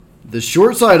The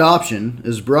short side option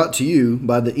is brought to you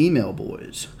by the Email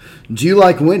Boys. Do you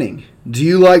like winning? Do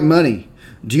you like money?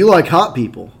 Do you like hot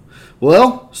people?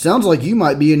 Well, sounds like you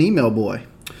might be an email boy.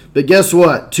 But guess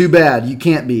what? Too bad, you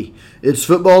can't be. It's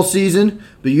football season,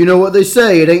 but you know what they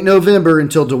say, it ain't November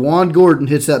until DeJuan Gordon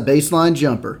hits that baseline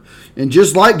jumper. And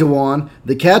just like DeJuan,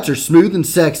 the Cats are smooth and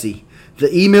sexy.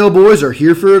 The Email Boys are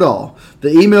here for it all.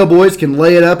 The Email Boys can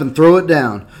lay it up and throw it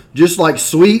down, just like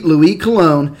sweet Louis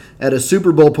Cologne at a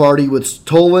Super Bowl party with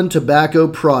stolen tobacco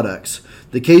products.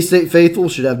 The K-State faithful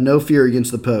should have no fear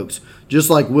against the Pokes,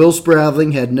 just like Will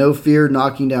Spradling had no fear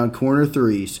knocking down corner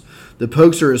threes. The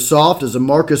Pokes are as soft as a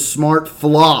Marcus Smart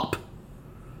flop.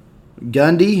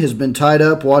 Gundy has been tied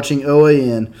up watching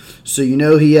OAN, so you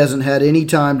know he hasn't had any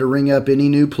time to ring up any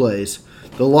new plays.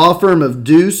 The law firm of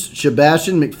Deuce,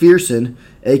 Sebastian McPherson,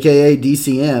 a.k.a.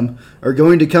 DCM, are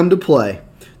going to come to play.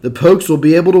 The Pokes will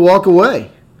be able to walk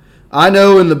away. I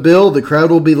know in the Bill the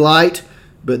crowd will be light,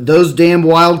 but those damn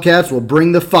Wildcats will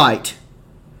bring the fight.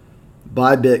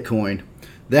 Buy Bitcoin.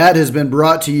 That has been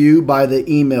brought to you by the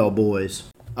Email Boys.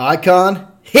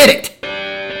 Icon, hit it!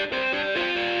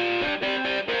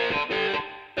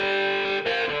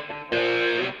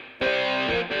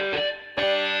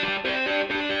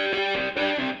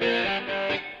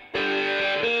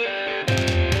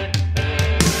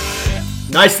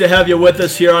 Nice to have you with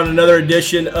us here on another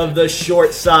edition of the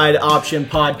Short Side Option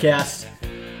Podcast.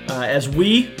 As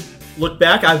we look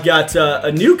back, I've got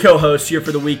a new co-host here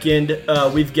for the weekend.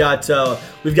 We've got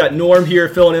Norm here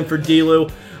filling in for Delu.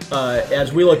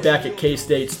 As we look back at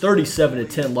K-State's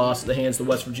 37-10 loss at the hands of the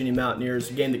West Virginia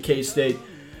Mountaineers, a game that K-State,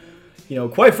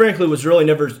 quite frankly, was really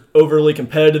never overly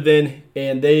competitive in,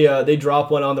 and they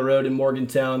dropped one on the road in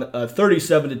Morgantown,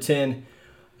 37-10.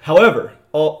 However,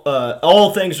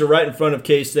 all things are right in front of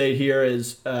K-State here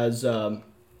as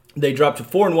they dropped to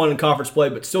 4-1 in conference play,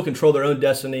 but still control their own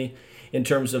destiny in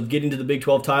terms of getting to the Big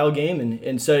 12 title game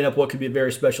and setting up what could be a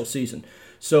very special season.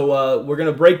 So we're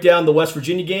going to break down the West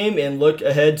Virginia game and look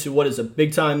ahead to what is a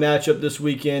big-time matchup this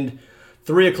weekend,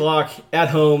 3 o'clock at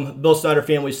home, Bill Snyder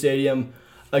Family Stadium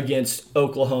against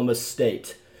Oklahoma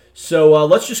State. So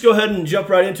let's just go ahead and jump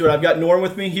right into it. I've got Norm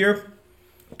with me here.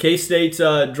 K-State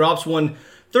drops one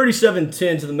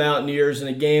 37-10 to the Mountaineers in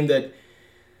a game that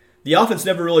the offense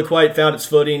never really quite found its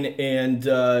footing and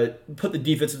put the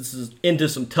defense into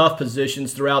some tough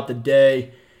positions throughout the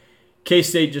day.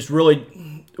 K-State just really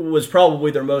was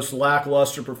probably their most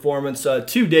lackluster performance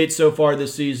to date so far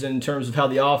this season in terms of how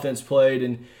the offense played.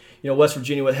 And West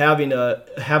Virginia with having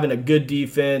a good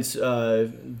defense,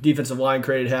 defensive line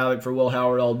created havoc for Will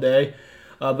Howard all day.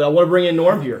 But I want to bring in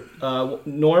Norm here.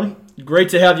 Norm, great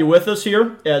to have you with us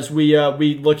here as we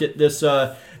look at this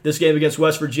game against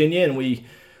West Virginia and we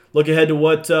look ahead to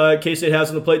what K-State has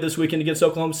on the plate this weekend against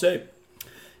Oklahoma State.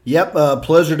 Yep,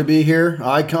 pleasure to be here,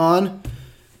 Icon.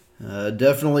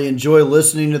 Definitely enjoy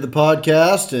listening to the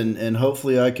podcast, and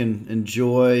hopefully I can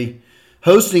enjoy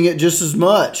hosting it just as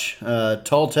much.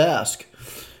 Tall task.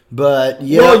 But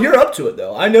yeah. Well, you're up to it,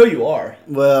 though. I know you are.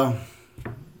 Well,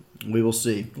 we will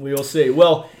see. We will see.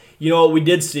 Well, what we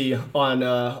did see on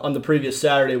the previous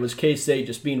Saturday was K-State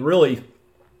just being really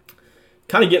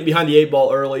kind of getting behind the 8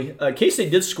 ball early. K-State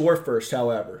did score first,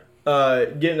 however,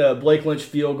 getting a Blake Lynch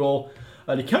field goal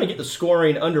to kind of get the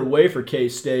scoring underway for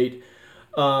K-State.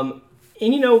 And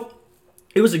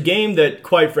it was a game that,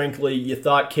 quite frankly, you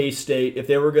thought K-State, if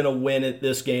they were going to win at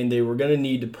this game, they were going to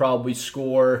need to probably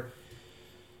score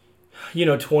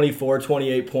 24,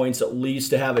 28 points at least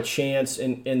to have a chance.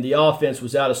 And the offense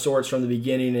was out of sorts from the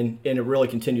beginning, and it really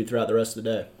continued throughout the rest of the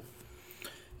day.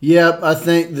 Yep, I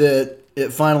think that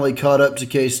it finally caught up to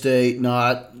K-State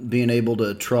not being able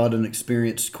to trot an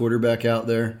experienced quarterback out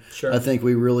there. Sure. I think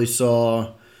we really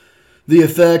saw the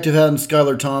effect of having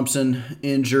Skylar Thompson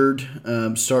injured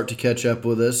start to catch up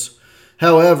with us.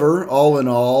 However, all in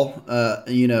all,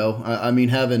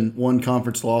 having one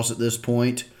conference loss at this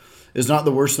point is not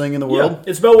the worst thing in the world. Yeah,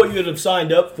 it's about what you would have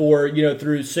signed up for,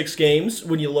 through 6 games.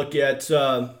 When you look at,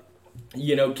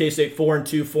 K-State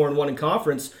 4-2, 4-1 in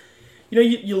conference,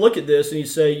 you look at this and you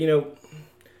say,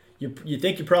 you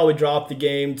think you probably dropped the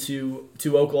game to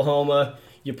Oklahoma.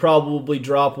 You probably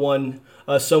drop one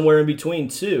somewhere in between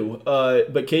too.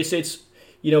 But K-State's,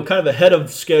 kind of ahead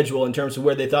of schedule in terms of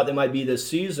where they thought they might be this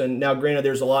season. Now, granted,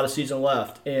 there's a lot of season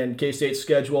left, and K-State's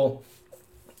schedule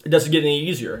it doesn't get any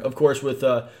easier, of course, with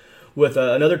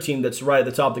another team that's right at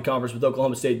the top of the conference with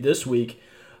Oklahoma State this week.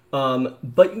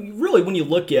 But really, when you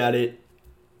look at it,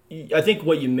 I think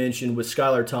what you mentioned with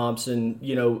Skylar Thompson,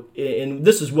 and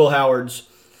this is Will Howard's,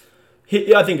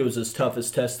 I think it was his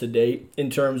toughest test to date in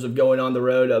terms of going on the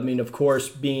road. I mean, of course,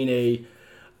 being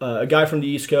a guy from the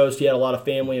East Coast. He had a lot of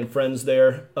family and friends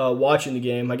there watching the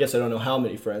game. I guess I don't know how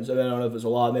many friends. I don't know if it was a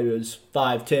lot. Maybe it was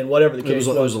 5, 10, whatever the case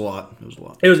was. It was a lot. It was a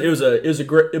lot. It was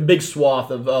a big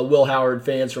swath of Will Howard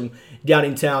fans from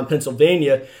Downingtown,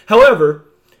 Pennsylvania. However,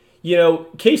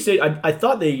 K-State, I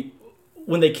thought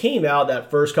when they came out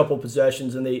that first couple of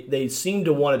possessions, and they seemed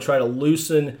to want to try to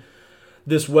loosen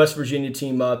this West Virginia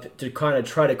team up to kind of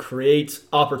try to create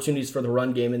opportunities for the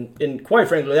run game. And quite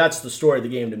frankly, that's the story of the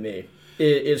game to me,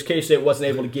 is K-State wasn't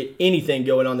able to get anything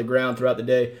going on the ground throughout the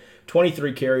day.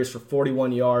 23 carries for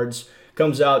 41 yards,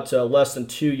 comes out to less than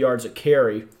 2 yards a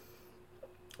carry.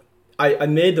 I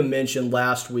made the mention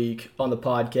last week on the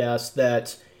podcast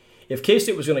that if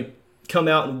K-State was going to come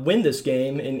out and win this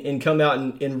game and come out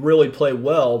and really play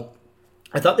well,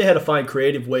 I thought they had to find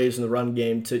creative ways in the run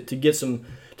game to get some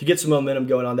momentum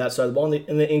going on that side of the ball,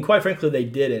 and quite frankly, they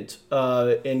didn't.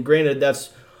 And granted,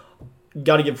 that's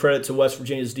got to give credit to West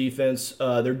Virginia's defense.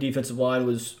 Their defensive line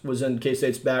was in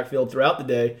K-State's backfield throughout the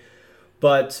day,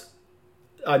 but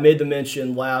I made the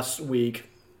mention last week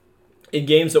in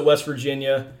games that West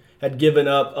Virginia had given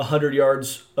up 100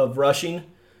 yards of rushing.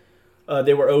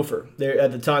 They were over.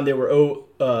 At the time, they were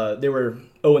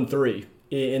 0-3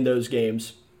 in those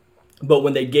games, but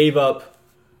when they gave up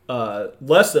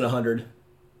less than 100.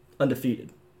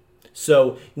 Undefeated.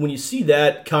 So when you see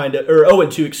that kind of, or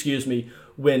 0-2,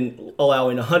 when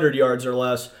allowing 100 yards or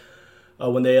less,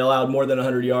 when they allowed more than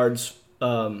 100 yards,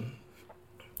 0-2.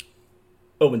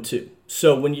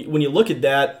 So when you look at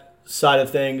that side of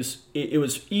things, it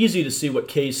was easy to see what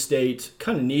K-State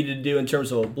kind of needed to do in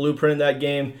terms of a blueprint in that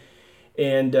game,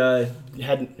 and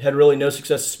had really no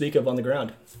success to speak of on the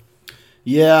ground.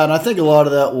 Yeah, and I think a lot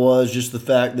of that was just the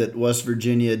fact that West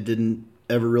Virginia didn't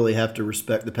ever really have to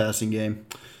respect the passing game.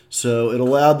 So it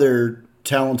allowed their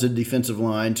talented defensive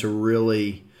line to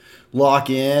really lock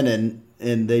in, and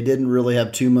they didn't really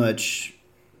have too much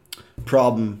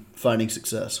problem finding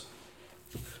success.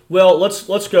 Well,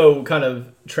 let's go kind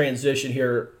of transition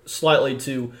here slightly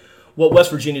to what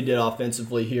West Virginia did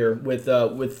offensively here with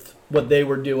what they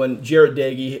were doing. Jarrett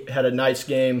Dagey had a nice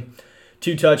game,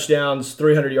 2 touchdowns,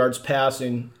 300 yards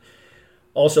passing.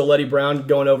 Also, Letty Brown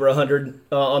going over 100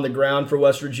 on the ground for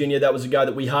West Virginia. That was a guy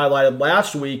that we highlighted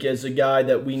last week as a guy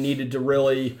that we needed to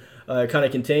really kind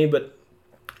of contain. But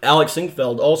Alex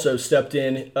Sinkfeld also stepped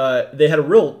in. They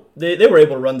were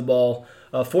able to run the ball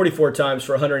 44 times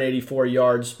for 184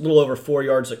 yards, a little over 4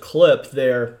 yards a clip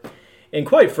there. And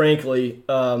quite frankly,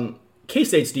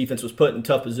 K-State's defense was put in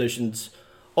tough positions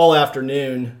all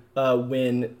afternoon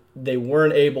when they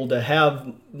weren't able to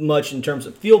have much in terms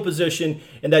of field position,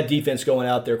 and that defense going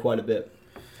out there quite a bit.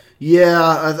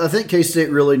 Yeah, I think K-State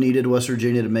really needed West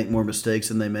Virginia to make more mistakes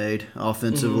than they made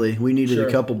offensively. We needed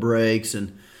a couple breaks,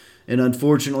 and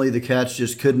unfortunately the Cats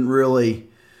just couldn't really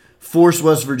force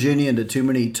West Virginia into too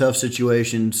many tough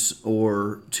situations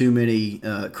or too many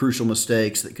crucial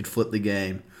mistakes that could flip the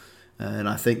game. And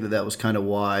I think that was kind of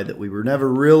why that we were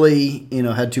never really,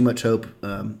 had too much hope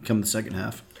come the second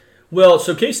half. Well,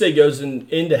 so K-State goes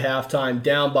into halftime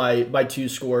down by 2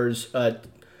 scores,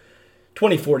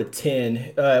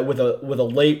 24-10, with a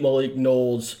late Malik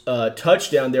Knowles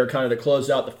touchdown there, kind of to close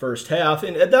out the first half.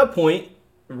 And at that point,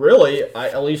 really,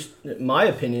 at least in my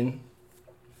opinion,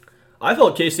 I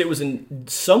felt K-State was in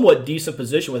somewhat decent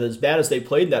position with as bad as they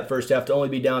played in that first half to only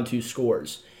be down 2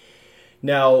 scores.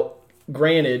 Now,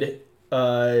 granted,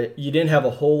 you didn't have a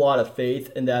whole lot of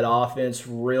faith in that offense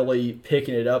really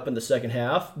picking it up in the second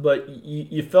half, but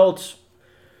you felt,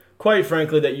 quite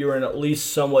frankly, that you were in at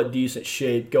least somewhat decent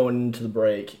shape going into the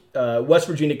break. West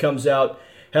Virginia comes out,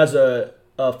 has a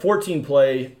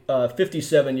 14-play,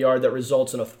 57-yard that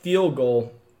results in a field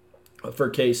goal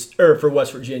for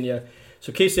West Virginia.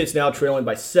 So K-State's now trailing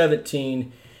by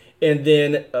 17. And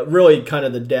then really kind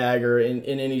of the dagger in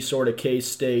any sort of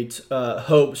K-State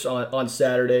hopes on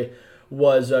Saturday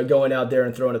was going out there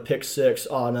and throwing a pick six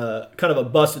on a kind of a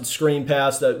busted screen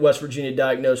pass that West Virginia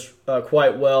diagnosed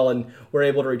quite well and were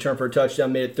able to return for a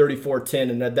touchdown, made it 34-10.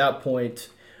 And at that point,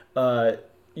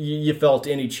 you felt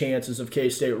any chances of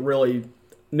K-State really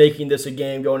making this a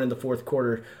game going in the fourth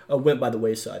quarter went by the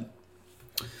wayside.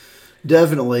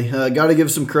 Definitely. Got to give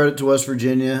some credit to West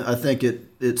Virginia. I think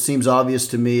it seems obvious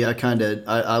to me.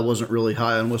 I wasn't really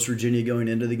high on West Virginia going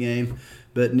into the game,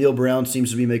 but Neil Brown seems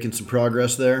to be making some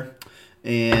progress there,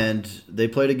 and they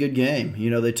played a good game.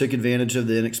 They took advantage of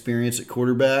the inexperience at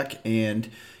quarterback and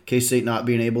K-State not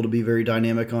being able to be very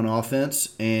dynamic on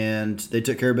offense, and they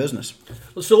took care of business.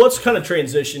 So let's kind of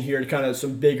transition here to kind of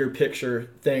some bigger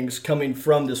picture things coming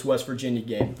from this West Virginia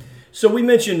game. So we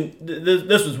mentioned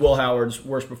this was Will Howard's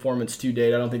worst performance to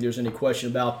date. I don't think there's any question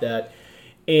about that.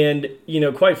 And,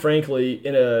 quite frankly,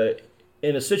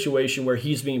 in a situation where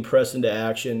he's being pressed into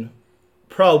action,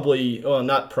 definitely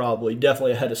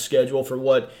ahead of schedule for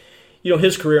what,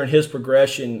 his career and his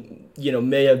progression,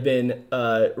 may have been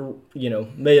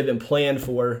planned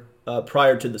for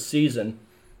prior to the season.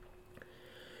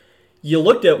 You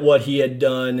looked at what he had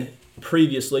done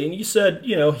previously, and you said,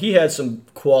 he had some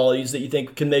qualities that you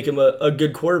think can make him a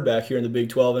good quarterback here in the Big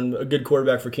 12 and a good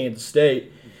quarterback for Kansas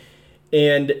State.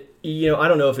 And, I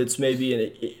don't know if it's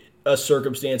maybe a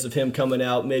circumstance of him coming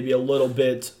out maybe a little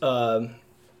bit, maybe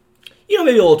a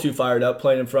little too fired up,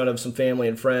 playing in front of some family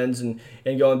and friends and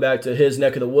going back to his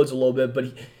neck of the woods a little bit, but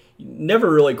he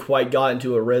never really quite got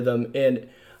into a rhythm. And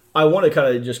I want to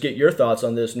kind of just get your thoughts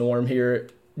on this, Norm, here.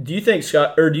 Do you think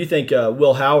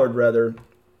Will Howard, rather,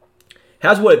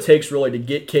 has what it takes really to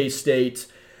get K-State?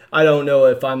 I don't know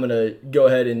if I'm going to go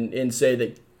ahead and say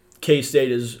that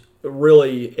K-State is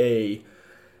really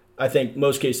I think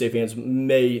most K-State fans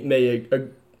may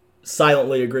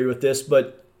silently agree with this,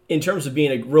 but in terms of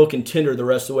being a real contender the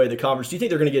rest of the way of the conference, do you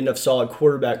think they're going to get enough solid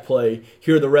quarterback play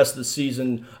here the rest of the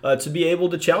season to be able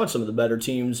to challenge some of the better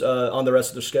teams on the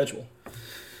rest of their schedule?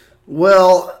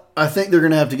 Well, I think they're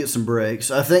going to have to get some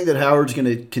breaks. I think that Howard's going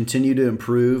to continue to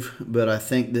improve, but I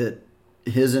think that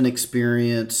his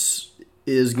inexperience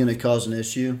is going to cause an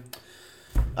issue.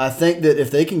 I think that if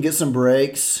they can get some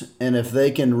breaks and if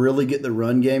they can really get the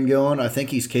run game going, I think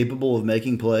he's capable of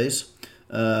making plays.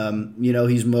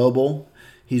 He's mobile.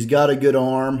 He's got a good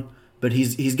arm, but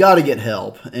he's got to get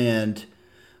help. And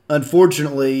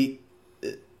unfortunately,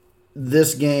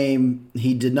 this game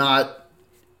he did not.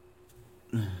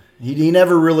 He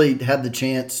never really had the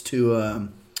chance to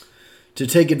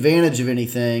take advantage of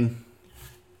anything.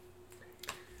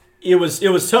 It was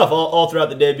tough all throughout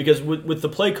the day because with the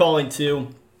play calling too,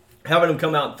 having him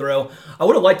come out and throw, I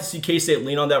would have liked to see K-State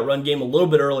lean on that run game a little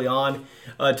bit early on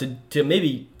to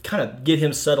maybe kind of get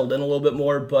him settled in a little bit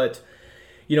more. But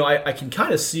I can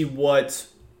kind of see what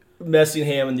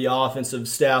Messingham and the offensive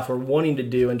staff are wanting to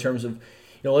do in terms of,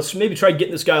 let's maybe try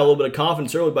getting this guy a little bit of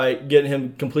confidence early by getting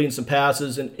him completing some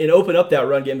passes and open up that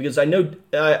run game, because I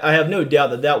have no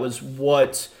doubt that was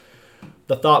what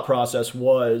the thought process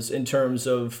was in terms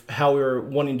of how we were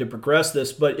wanting to progress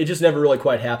this, but it just never really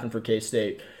quite happened for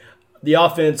K-State. The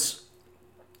offense,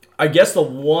 I guess the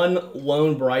one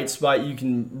lone bright spot you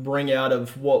can bring out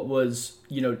of what was,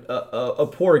 a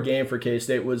poor game for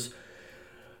K-State was,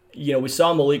 we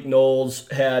saw Malik Knowles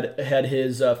had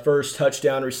his first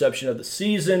touchdown reception of the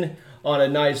season on a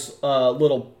nice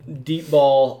little deep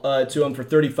ball to him for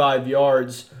 35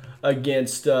 yards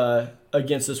against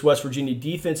this West Virginia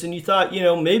defense, and you thought,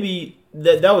 maybe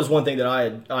that was one thing that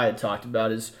I had talked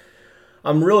about is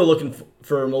I'm really looking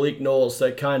for Malik Knowles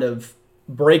to kind of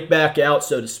break back out,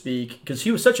 so to speak, because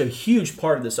he was such a huge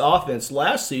part of this offense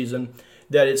last season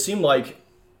that it seemed like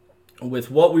with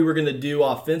what we were going to do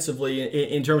offensively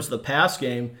in terms of the pass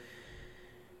game,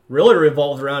 really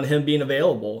revolved around him being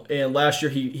available. And last year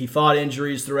he fought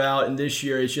injuries throughout, and this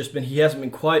year it's just been he hasn't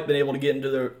been quite been able to get into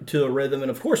the rhythm.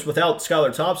 And of course, without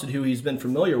Skylar Thompson, who he's been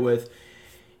familiar with,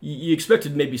 you expect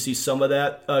to maybe see some of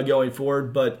that going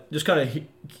forward. But just kind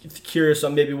of curious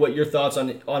on maybe what your thoughts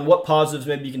on what positives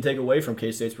maybe you can take away from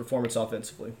K-State's performance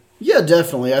offensively. Yeah,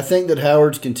 definitely. I think that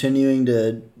Howard's continuing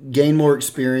to gain more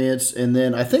experience, and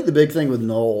then I think the big thing with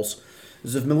Knowles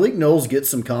is if Malik Knowles gets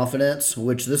some confidence,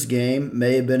 which this game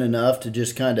may have been enough to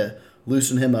just kind of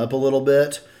loosen him up a little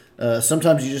bit.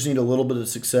 Sometimes you just need a little bit of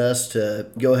success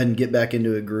to go ahead and get back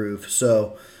into a groove.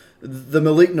 So the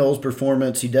Malik Knowles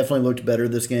performance, he definitely looked better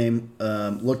this game.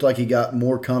 Looked like he got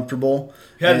more comfortable.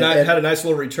 Had a nice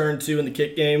little return, too, in the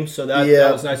kick game, so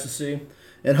that was nice to see.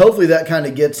 And hopefully that kind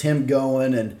of gets him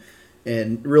going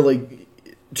and really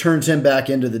turns him back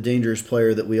into the dangerous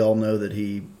player that we all know that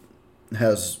he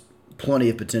has plenty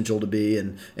of potential to be,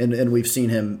 and we've seen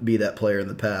him be that player in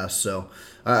the past. So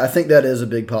I think that is a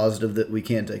big positive that we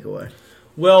can take away.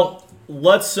 Well,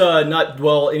 let's not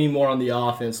dwell anymore on the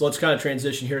offense. Let's kind of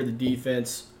transition here to the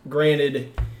defense.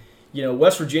 Granted,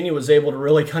 West Virginia was able to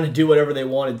really kind of do whatever they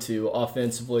wanted to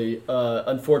offensively.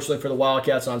 Unfortunately for the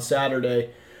Wildcats on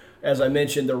Saturday, as I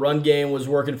mentioned, the run game was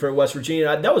working for West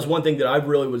Virginia. That was one thing that I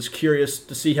really was curious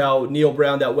to see how Neil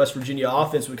Brown, that West Virginia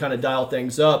offense, would kind of dial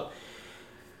things up.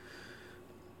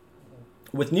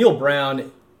 With Neil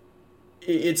Brown,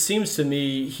 it seems to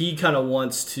me he kind of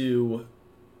wants to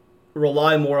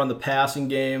rely more on the passing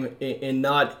game and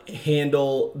not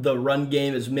handle the run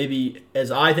game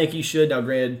as I think he should. Now,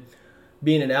 granted,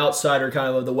 being an outsider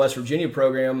kind of the West Virginia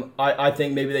program, I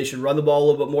think maybe they should run the ball a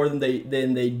little bit more than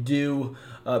they do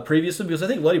previously, because I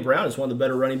think Letty Brown is one of the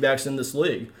better running backs in this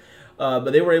league.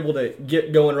 But they were able to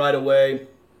get going right away.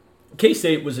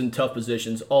 K-State was in tough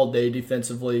positions all day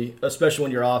defensively, especially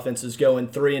when your offense is going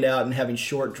 3 and out and having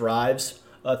short drives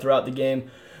throughout the game.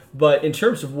 But in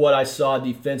terms of what I saw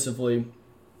defensively,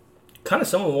 kind of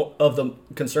some of the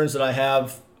concerns that I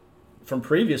have from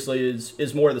previously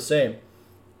is more of the same.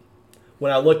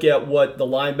 When I look at what the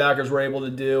linebackers were able to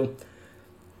do,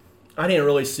 I didn't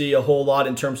really see a whole lot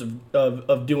in terms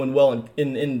of doing well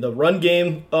in the run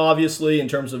game, obviously, in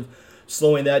terms of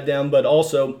slowing that down, but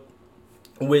also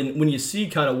when you see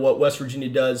kind of what West Virginia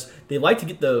does, they like to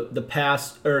get the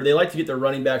pass, or they like to get their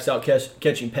running backs out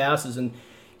catching passes, and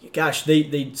gosh,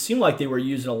 they seem like they were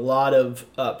using a lot of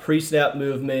pre-snap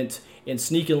movement and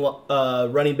sneaking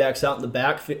running backs out of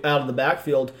the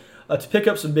backfield to pick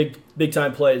up some big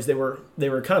time plays. They were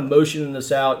kind of motioning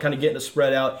us out, kind of getting us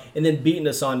spread out, and then beating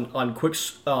us on quick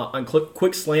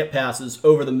slant passes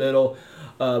over the middle.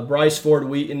 Bryce Ford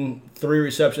Wheaton, 3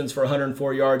 receptions for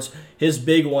 104 yards. His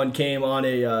big one came on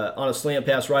a slant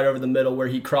pass right over the middle where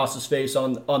he crossed his face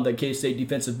on the K-State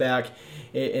defensive back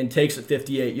and takes it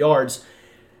 58 yards.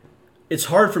 It's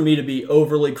hard for me to be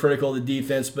overly critical of the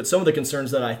defense, but some of the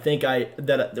concerns that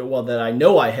I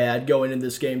know I had going into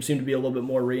this game seem to be a little bit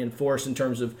more reinforced in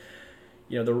terms of,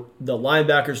 the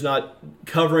linebackers not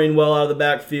covering well out of the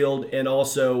backfield, and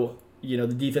also, the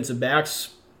defensive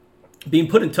backs being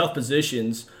put in tough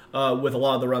positions with a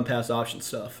lot of the run pass option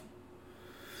stuff.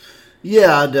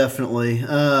 Yeah, definitely.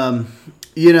 I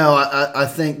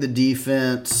think the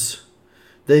defense,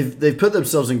 they've put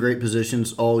themselves in great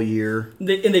positions all year. And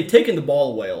they've taken the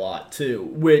ball away a lot too,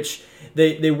 which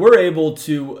they were able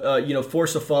to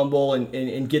force a fumble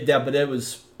and get that, but it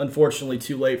was unfortunately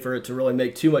too late for it to really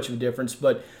make too much of a difference.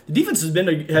 But the defense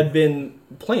had been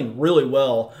playing really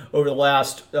well over the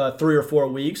last 3 or 4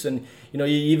 weeks, and you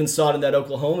even saw it in that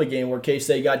Oklahoma game where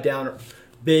K-State got down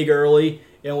big early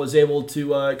and was able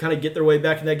to kind of get their way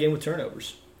back in that game with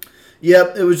turnovers.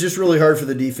 Yep, it was just really hard for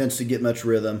the defense to get much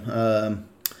rhythm.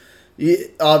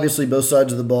 Obviously, both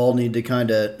sides of the ball need to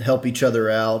kind of help each other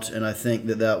out, and I think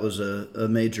that was a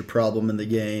major problem in the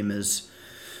game is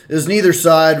neither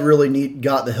side really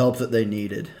got the help that they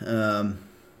needed.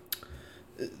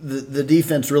 The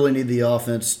defense really needed the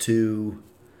offense to...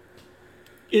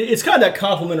 It's kind of that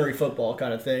complementary football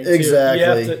kind of thing, too.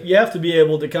 Exactly. You have to be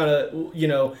able to kind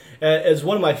of, as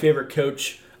one of my favorite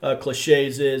coach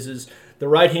cliches is the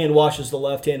right hand washes the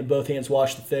left hand and both hands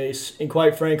wash the face. And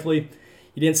quite frankly,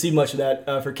 you didn't see much of that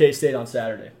for K-State on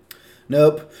Saturday.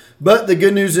 Nope. But the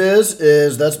good news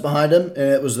is that's behind them, and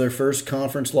it was their first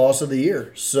conference loss of the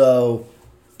year. So,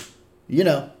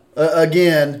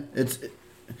 again, it's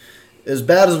as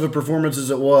bad of a performance as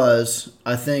it was,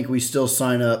 I think we still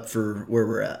sign up for where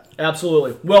we're at.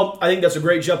 Absolutely. Well, I think that's a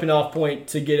great jumping off point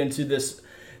to get into this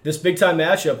big-time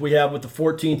matchup we have with the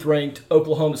 14th-ranked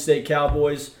Oklahoma State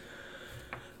Cowboys.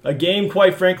 A game,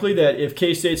 quite frankly, that if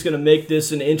K-State's going to make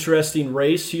this an interesting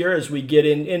race here as we get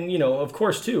in, and, of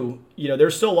course, too,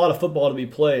 there's still a lot of football to be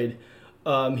played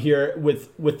here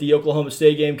with the Oklahoma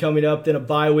State game coming up, then a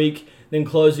bye week, then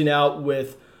closing out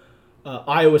with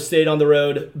Iowa State on the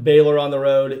road, Baylor on the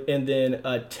road, and then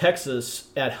Texas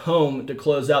at home to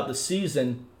close out the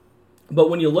season. But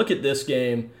when you look at this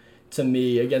game, to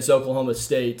me, against Oklahoma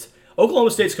State's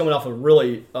coming off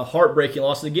a heartbreaking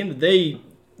loss in the game that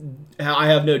I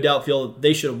have no doubt feel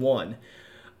they should have won.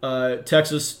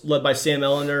 Texas, led by Sam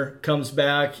Eleanor, comes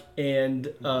back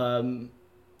and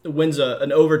wins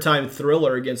an overtime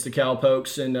thriller against the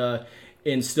Cowpokes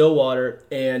in Stillwater.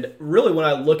 And really, when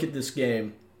I look at this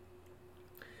game,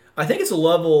 I think it's a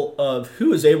level of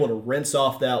who is able to rinse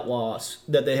off that loss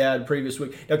that they had previous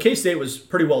week. Now, K-State was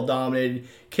pretty well dominated.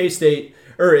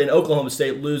 Oklahoma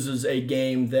State loses a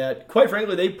game that, quite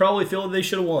frankly, they probably feel that they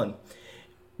should have won.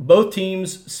 Both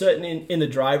teams sitting in the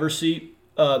driver's seat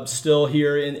still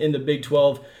here in the Big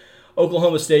 12.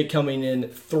 Oklahoma State coming in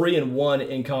 3-1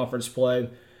 in conference play.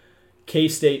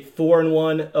 K-State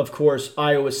 4-1. Of course,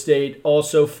 Iowa State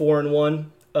also 4-1.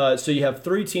 So you have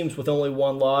 3 teams with only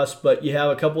 1 loss, but you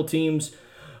have a couple teams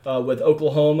with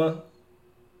Oklahoma,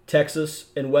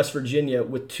 Texas, and West Virginia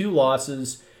with 2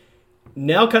 losses.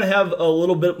 Now kind of have a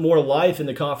little bit more life in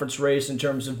the conference race in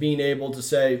terms of being able to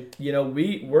say,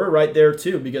 we're right there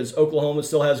too, because Oklahoma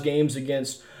still has a game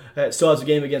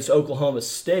against Oklahoma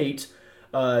State.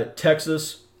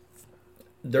 Texas,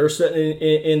 they're sitting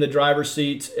in the driver's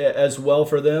seat as well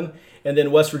for them. And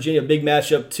then West Virginia, big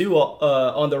matchup too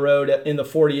on the road in the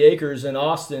 40 acres in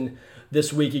Austin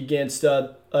this week against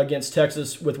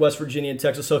Texas, with West Virginia and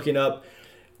Texas hooking up.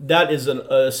 That is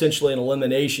essentially an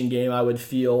elimination game, I would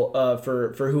feel,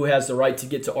 for who has the right to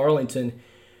get to Arlington.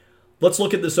 Let's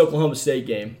look at this Oklahoma State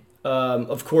game.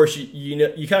 Of course,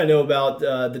 you kind of know about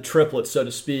the triplets, so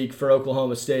to speak, for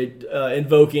Oklahoma State,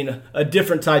 invoking a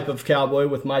different type of Cowboy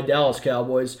with my Dallas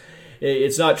Cowboys.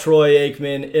 It's not Troy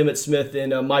Aikman, Emmitt Smith,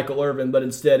 and Michael Irvin, but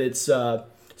instead it's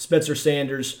Spencer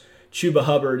Sanders, Chuba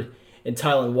Hubbard, and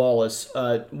Tylan Wallace.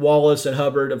 Wallace and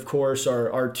Hubbard, of course,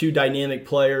 are two dynamic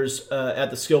players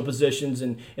at the skill positions,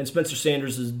 and Spencer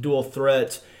Sanders is a dual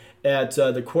threat at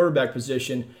the quarterback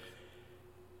position.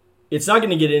 It's not going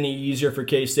to get any easier for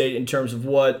K-State in terms of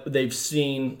what they've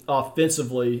seen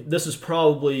offensively. This is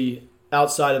probably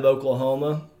outside of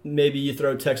Oklahoma. Maybe you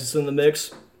throw Texas in the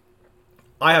mix.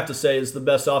 I have to say is the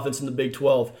best offense in the Big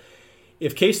 12.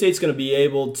 If K-State's going to be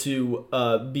able to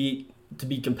be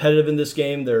competitive in this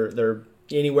game, they're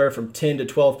anywhere from 10 to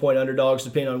 12-point underdogs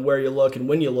depending on where you look and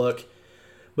when you look.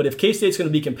 But if K-State's going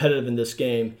to be competitive in this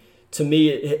game, to me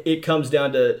it comes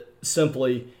down to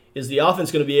simply, is the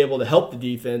offense going to be able to help the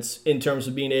defense in terms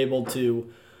of being able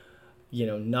to,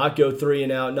 not go 3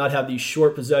 and out, not have these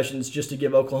short possessions just to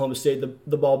give Oklahoma State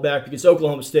the ball back, because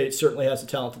Oklahoma State certainly has a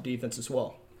talented defense as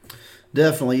well.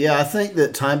 Definitely, yeah. I think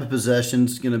that time of possession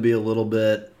is going to be a little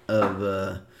bit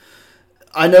of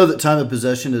I know that time of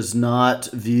possession is not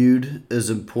viewed as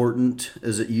important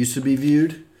as it used to be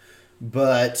viewed,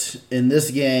 but in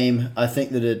this game, I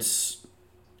think that it's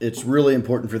really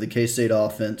important for the K-State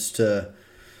offense to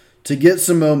get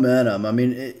some momentum. I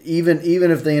mean, even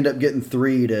if they end up getting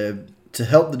 3 to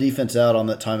help the defense out on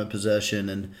that time of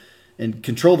possession and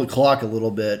control the clock a little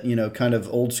bit, kind of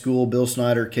old school Bill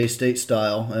Snyder K-State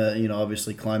style.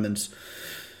 Obviously Kleiman's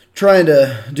trying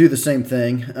to do the same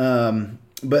thing.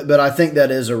 But I think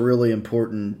that is a really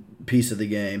important piece of the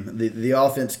game. The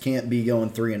offense can't be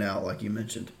going 3 and out like you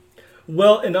mentioned.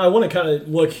 Well, and I want to kind of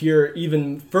look here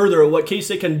even further at what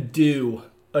K-State can do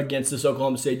against this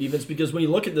Oklahoma State defense, because when you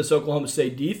look at this Oklahoma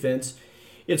State defense,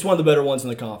 it's one of the better ones in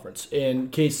the conference.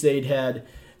 And K-State had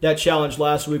that challenge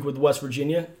last week with West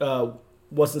Virginia.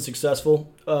 Wasn't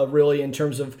successful, really, in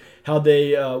terms of how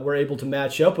they were able to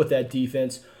match up with that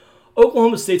defense.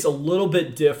 Oklahoma State's a little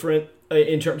bit different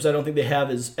in terms, I don't think they have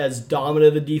as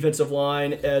dominant a defensive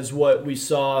line as what we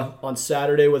saw on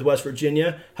Saturday with West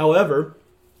Virginia. However,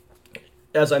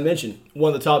 as I mentioned,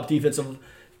 one of the top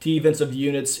defensive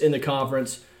units in the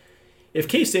conference. If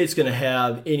K-State's going to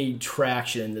have any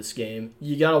traction in this game,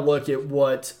 you got to look at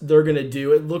what they're going to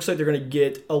do. It looks like they're going to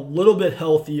get a little bit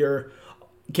healthier,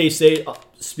 K-State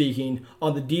speaking,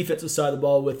 on the defensive side of the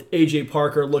ball, with A.J.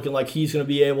 Parker looking like he's going to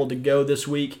be able to go this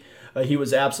week. He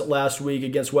was absent last week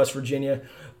against West Virginia.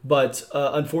 But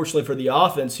unfortunately for the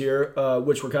offense here,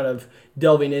 which we're kind of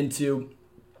delving into,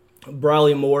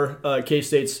 Briley Moore,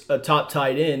 K-State's top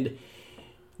tight end,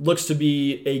 looks to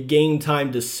be a game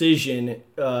time decision.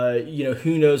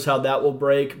 Who knows how that will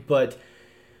break, but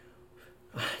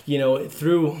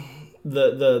through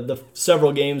the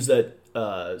several games that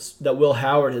Will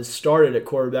Howard has started at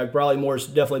quarterback, Briley Moore's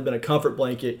definitely been a comfort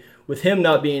blanket. With him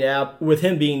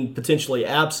being potentially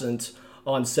absent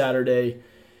on Saturday,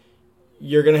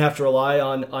 you're going to have to rely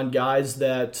on guys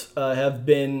that have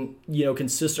been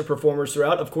consistent performers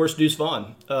throughout. Of course, Deuce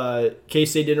Vaughn.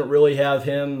 K-State didn't really have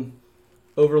him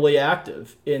overly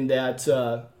active in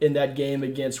that game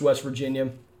against West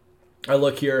Virginia. I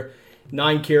look here,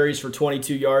 9 carries for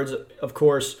 22 yards. Of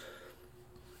course,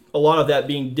 a lot of that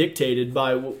being dictated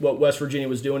by what West Virginia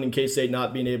was doing, and K-State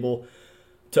not being able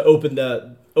to open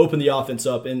the offense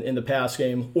up in the pass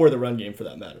game or the run game for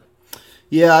that matter.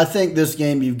 Yeah, I think this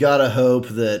game you've got to hope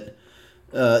that,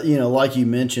 like you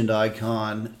mentioned,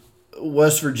 Icon,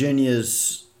 West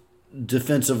Virginia's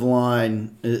defensive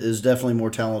line is definitely more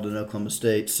talented than Oklahoma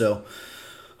State. So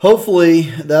hopefully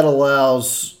that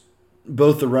allows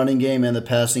both the running game and the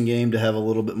passing game to have a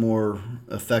little bit more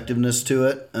effectiveness to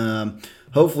it.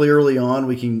 Hopefully early on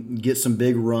we can get some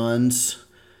big runs,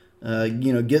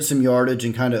 get some yardage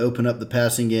and kind of open up the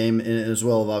passing game, as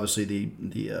well as obviously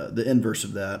the inverse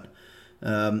of that.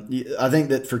 I think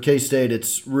that for K-State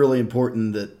it's really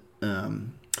important that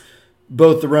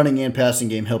both the running and passing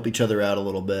game help each other out a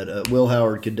little bit. Will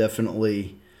Howard could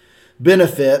definitely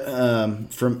benefit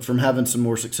from having some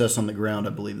more success on the ground,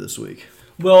 I believe, this week.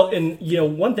 Well, and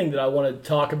one thing that I want to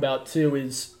talk about too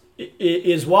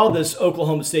is while this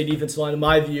Oklahoma State defensive line, in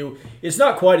my view, is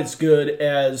not quite as good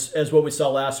as what we saw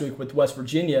last week with West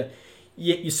Virginia,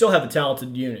 you still have a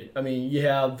talented unit. I mean, you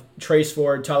have Trace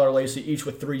Ford, Tyler Lacey, each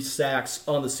with 3 sacks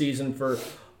on the season for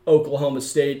Oklahoma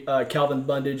State. Calvin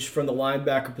Bundage from the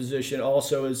linebacker position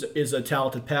also is a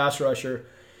talented pass rusher.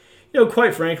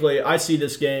 Quite frankly, I see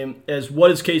this game as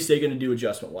what is K-State going to do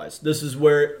adjustment-wise. This is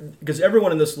where, because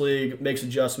everyone in this league makes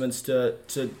adjustments to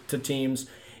teams.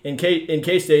 In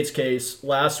K-State's case,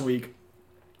 last week,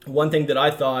 one thing that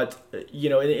I thought,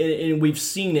 and we've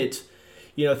seen it,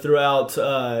 throughout,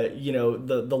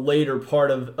 the later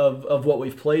part of what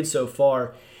we've played so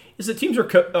far, is that teams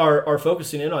are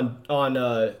focusing in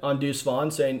on Deuce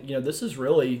Vaughn, saying, this is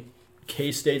really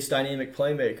K-State's dynamic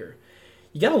playmaker.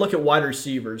 You got to look at wide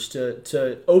receivers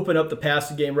to open up the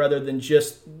passing game rather than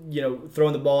just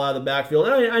throwing the ball out of the backfield.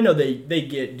 I know they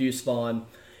get Deuce Vaughn,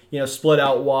 split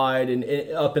out wide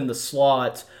and up in the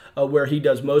slot where he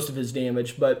does most of his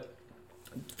damage. But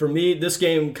for me, this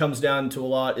game comes down to a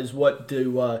lot is what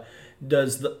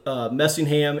does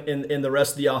Messingham and the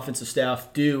rest of the offensive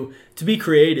staff do to be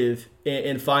creative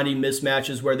in finding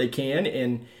mismatches where they can.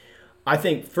 And I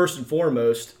think first and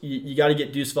foremost, you got to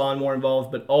get Deuce Vaughn more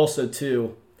involved, but also,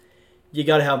 too, you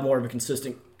got to have more of a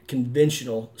consistent,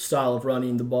 conventional style of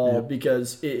running the ball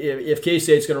because if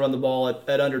K-State's going to run the ball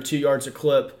at under 2 yards a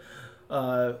clip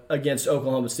against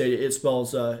Oklahoma State, it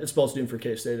spells doom for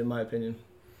K-State, in my opinion.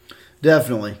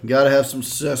 Definitely. Got to have some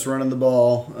success running the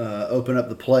ball, open up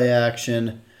the play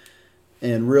action,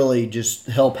 and really just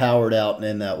help Howard out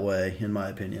in that way, in my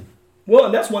opinion. Well,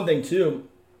 and that's one thing, too,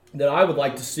 that I would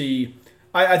like to see.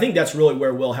 I think that's really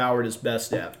where Will Howard is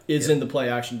best at, is in the play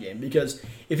action game. Because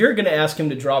if you're going to ask him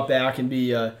to drop back and be,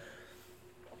 just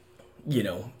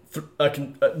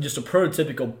a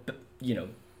prototypical,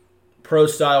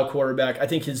 pro-style quarterback, I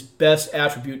think his best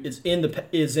attribute is in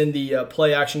the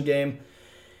play action game.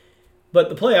 But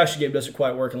the play action game doesn't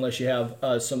quite work unless you have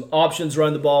some options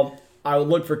running the ball. I would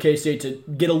look for K-State to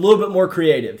get a little bit more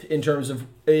creative in terms of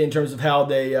how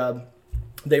they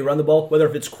run the ball, whether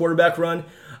if it's quarterback run,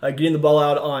 getting the ball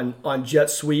out on jet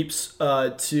sweeps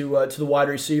to the wide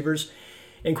receivers.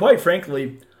 And quite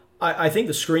frankly, I think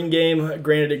the screen game,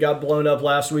 granted it got blown up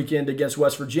last weekend against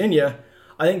West Virginia,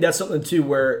 I think that's something too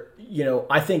where,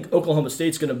 I think Oklahoma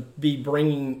State's going to be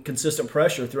bringing consistent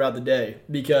pressure throughout the day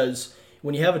because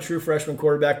when you have a true freshman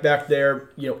quarterback back there,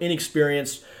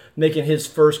 inexperienced, making his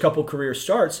first couple career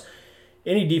starts,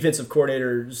 any defensive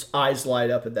coordinator's eyes light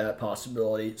up at that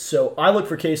possibility. So I look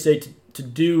for K-State to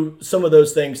do some of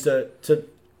those things to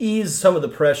ease some of the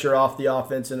pressure off the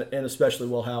offense and especially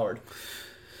Will Howard.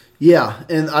 Yeah,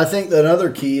 and I think that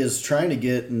another key is trying to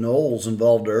get Knowles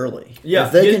involved early. Yeah,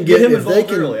 if they can get him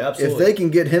involved early, absolutely. If they can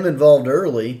get him involved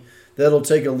early, that'll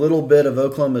take a little bit of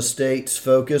Oklahoma State's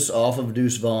focus off of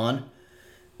Deuce Vaughn.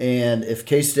 And if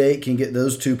K-State can get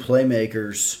those two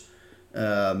playmakers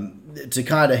to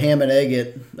kind of ham and egg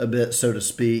it a bit, so to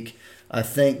speak, I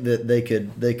think that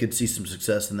they could see some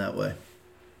success in that way.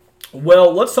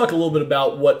 Well, let's talk a little bit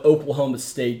about what Oklahoma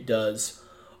State does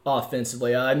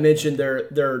offensively. I mentioned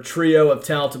their trio of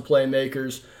talented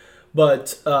playmakers,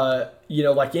 but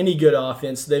like any good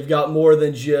offense, they've got more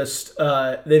than just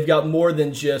those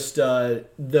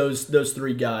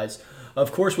three guys.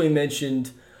 Of course, we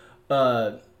mentioned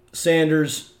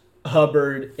Sanders,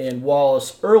 Hubbard, and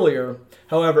Wallace earlier.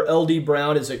 However, L.D.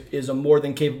 Brown is a more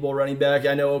than capable running back.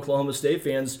 I know Oklahoma State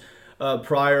fans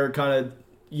prior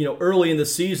early in the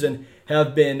season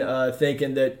have been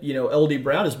thinking that L.D.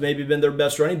 Brown has maybe been their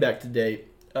best running back to date.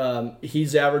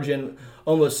 He's averaging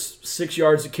almost 6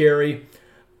 yards a carry.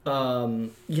 A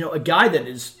guy that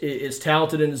is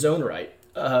talented in his own right.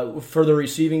 For the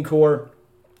receiving core,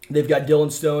 they've got Dylan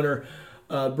Stoner,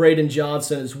 Braden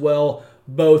Johnson as well.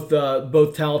 Both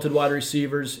talented wide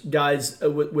receivers. Guys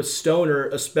with Stoner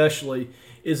especially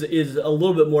is a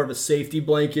little bit more of a safety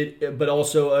blanket, but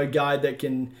also a guy that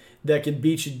can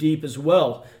beat you deep as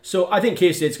well. So I think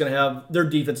K-State's going to have their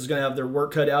defense is going to have their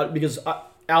work cut out because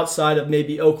outside of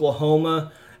maybe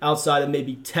Oklahoma, outside of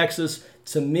maybe Texas,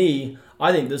 to me,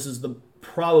 I think this is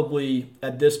probably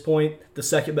at this point the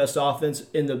second best offense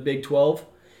in the Big 12.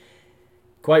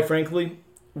 Quite frankly,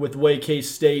 with the way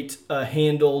K-State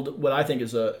handled what I think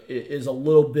is a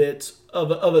little bit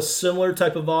of a similar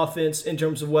type of offense in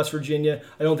terms of West Virginia.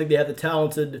 I don't think they have the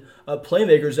talented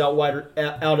playmakers out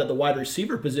at the wide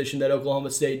receiver position that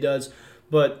Oklahoma State does,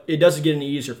 but it doesn't get any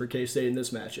easier for K-State in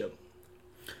this matchup.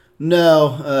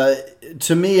 No,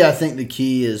 to me, I think the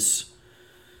key is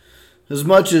as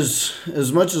much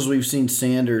as we've seen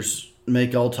Sanders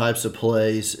make all types of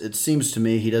plays, it seems to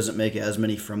me he doesn't make as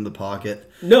many from the pocket.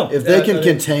 No. If they can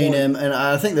contain him, and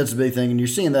I think that's a big thing, and you're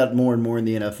seeing that more and more in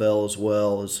the NFL as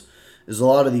well, is a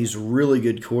lot of these really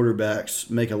good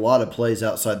quarterbacks make a lot of plays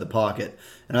outside the pocket.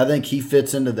 And I think he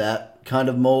fits into that kind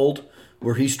of mold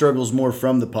where he struggles more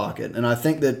from the pocket. And I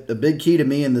think that a big key to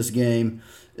me in this game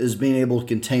is being able to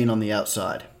contain on the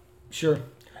outside. Sure.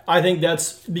 I think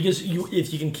that's because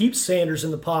if you can keep Sanders in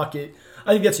the pocket,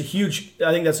 I think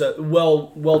that's a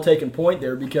well taken point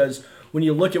there because when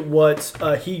you look at what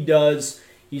he does,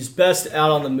 he's best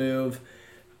out on the move.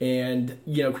 And,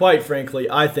 quite frankly,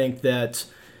 I think that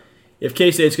if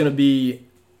K-State's going to be,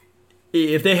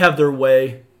 if they have their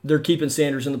way, they're keeping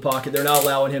Sanders in the pocket. They're not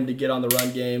allowing him to get on the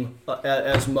run game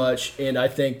as much. And I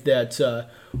think that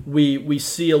we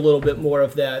see a little bit more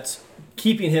of that,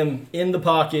 keeping him in the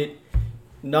pocket,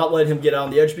 not letting him get on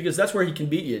the edge, because that's where he can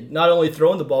beat you. Not only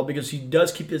throwing the ball, because he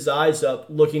does keep his eyes up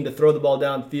looking to throw the ball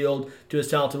downfield to his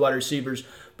talented wide receivers,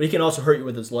 but he can also hurt you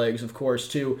with his legs, of course,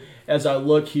 too. As I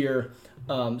look here,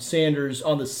 Sanders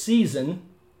on the season,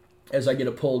 as I get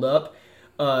it pulled up,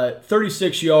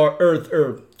 36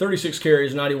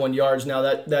 carries, 91 yards. Now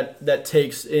that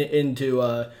takes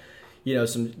into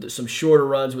some shorter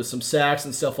runs with some sacks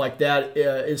and stuff like that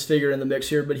is figured in the mix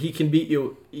here. But he can beat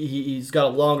you. He's got a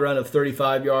long run of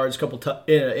 35 yards, and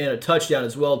a touchdown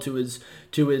as well to his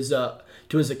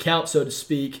account, so to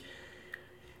speak.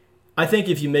 I think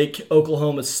if you make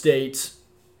Oklahoma State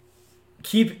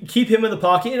keep him in the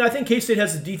pocket, and I think K-State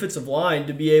has the defensive line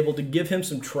to be able to give him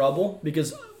some trouble,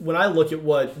 because when I look at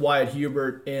what Wyatt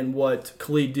Hubert and what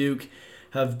Khalid Duke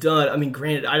have done, I mean,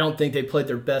 granted, I don't think they played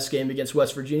their best game against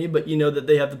West Virginia, but you know that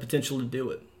they have the potential to do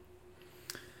it.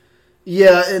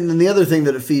 Yeah, and then the other thing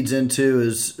that it feeds into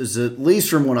is at least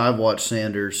from when I've watched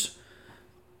Sanders,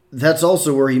 that's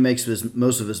also where he makes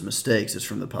most of his mistakes is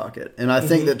from the pocket. And I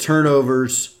think that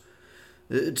turnovers,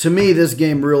 to me, this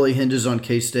game really hinges on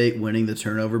K-State winning the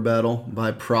turnover battle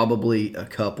by probably a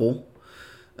couple.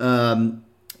 And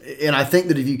I think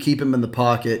that if you keep him in the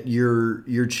pocket,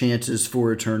 your chances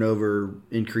for a turnover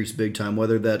increase big time,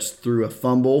 whether that's through a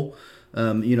fumble,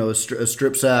 a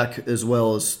strip sack, as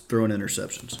well as throwing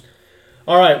interceptions.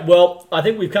 All right, well, I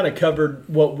think we've kind of covered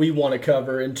what we want to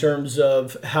cover in terms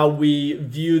of how we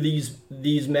view these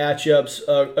matchups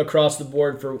across the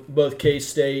board for both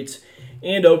K-State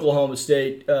and Oklahoma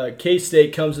State.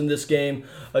 K-State comes in this game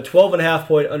a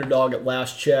 12.5-point underdog at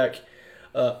last check.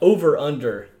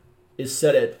 Over-under is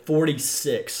set at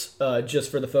 46, just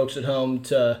for the folks at home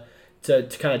to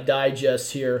kind of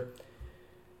digest here.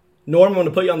 Norm, I'm going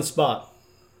to put you on the spot.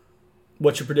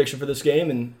 What's your prediction for this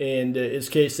game, and is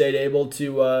K-State able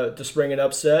to spring an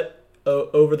upset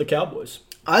over the Cowboys?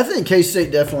 I think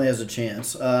K-State definitely has a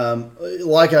chance.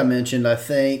 Like I mentioned, I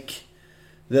think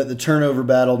that the turnover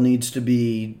battle needs to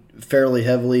be fairly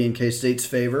heavily in K-State's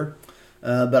favor,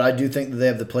 but I do think that they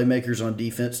have the playmakers on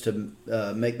defense to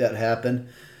make that happen.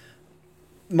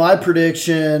 My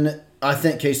prediction, I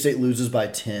think K-State loses by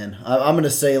 10. I'm going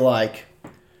to say like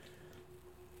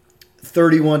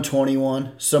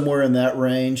 31-21, somewhere in that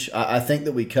range. I think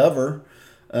that we cover.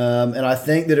 And I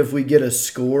think that if we get a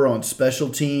score on special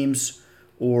teams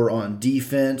or on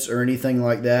defense or anything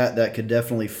like that, that could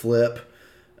definitely flip.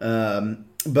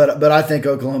 But I think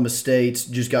Oklahoma State's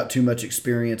just got too much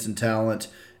experience and talent,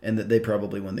 and that they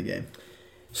probably win the game.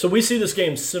 So we see this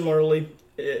game similarly.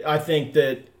 I think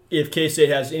that if K-State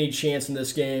has any chance in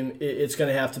this game, it's going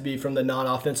to have to be from the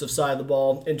non-offensive side of the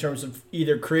ball in terms of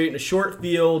either creating a short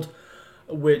field,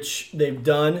 which they've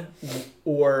done,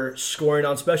 or scoring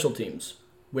on special teams,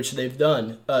 which they've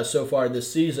done so far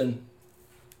this season.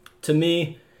 To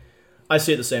me, I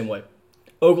see it the same way.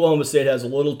 Oklahoma State has a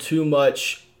little too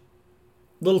much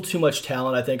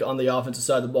talent, I think, on the offensive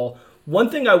side of the ball. One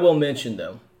thing I will mention,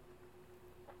 though,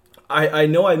 I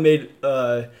know I made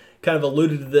kind of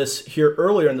alluded to this here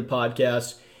earlier in the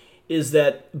podcast, is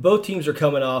that both teams are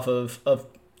coming off of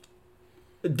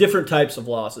different types of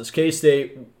losses.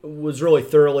 K-State was really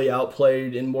thoroughly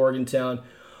outplayed in Morgantown.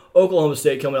 Oklahoma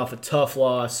State coming off a tough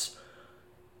loss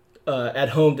at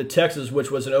home to Texas, which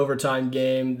was an overtime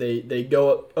game.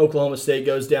 Oklahoma State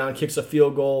goes down, kicks a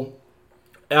field goal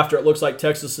after it looks like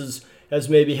Texas has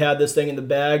maybe had this thing in the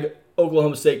bag.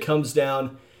 Oklahoma State comes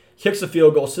down, kicks a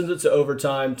field goal, sends it to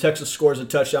overtime. Texas scores a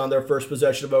touchdown, their first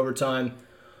possession of overtime.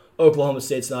 Oklahoma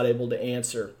State's not able to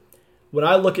answer. When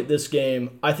I look at this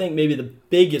game, I think maybe the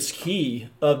biggest key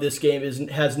of this game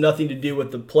has nothing to do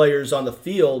with the players on the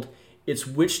field. It's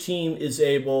which team is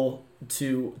able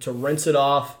to rinse it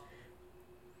off,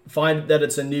 find that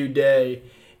it's a new day,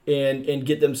 and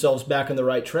get themselves back on the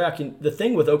right track. And the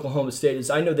thing with Oklahoma State is,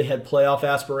 I know they had playoff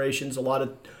aspirations. A lot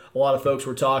of folks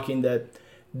were talking that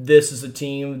this is a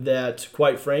team that,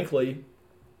 quite frankly,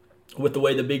 with the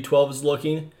way the Big 12 is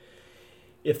looking,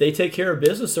 if they take care of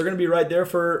business, they're going to be right there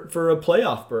for a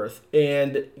playoff berth.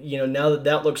 And now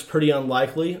that looks pretty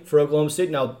unlikely for Oklahoma State.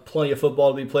 Now, plenty of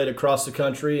football to be played across the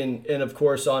country, and of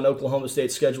course on Oklahoma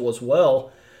State's schedule as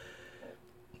well.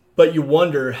 But you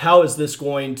wonder, how is this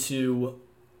going to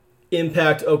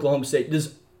impact Oklahoma State?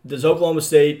 Does Oklahoma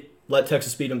State let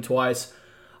Texas beat them twice?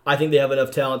 I think they have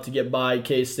enough talent to get by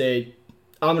K-State.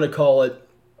 I'm going to call it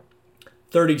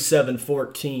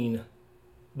 37-14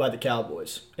 by the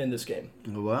Cowboys in this game.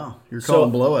 Oh, wow. You're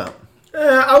calling blowout.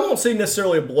 I won't say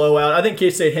necessarily a blowout. I think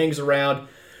K-State hangs around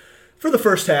for the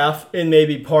first half and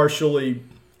maybe partially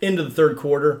into the third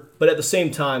quarter. But at the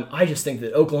same time, I just think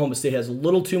that Oklahoma State has a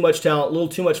little too much talent, a little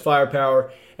too much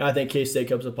firepower, and I think K-State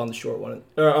comes up on the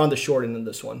short end of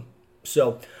this one.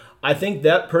 So I think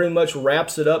that pretty much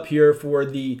wraps it up here for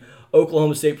the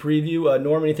Oklahoma State preview.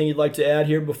 Norm, anything you'd like to add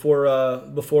here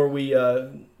before we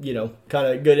kind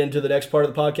of get into the next part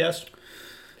of the podcast?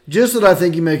 Just that I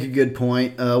think you make a good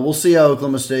point. We'll see how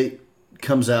Oklahoma State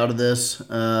comes out of this.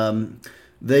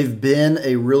 They've been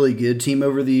a really good team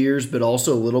over the years, but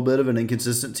also a little bit of an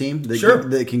inconsistent team.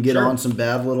 That can get on some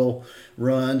bad little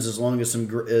runs as well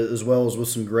as with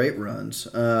some great runs.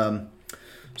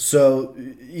 So,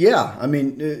 yeah, I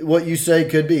mean, what you say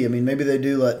could be. I mean, maybe they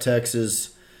do let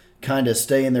Texas kind of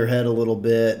stay in their head a little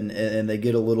bit, and they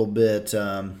get a little bit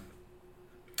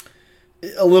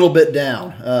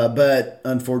down. But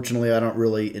unfortunately, I don't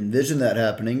really envision that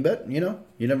happening. But, you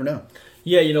never know.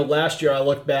 Yeah, last year I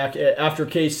looked back after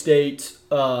K-State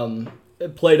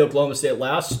played Oklahoma State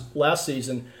last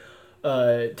season.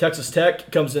 Texas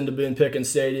Tech comes into Boone Pickens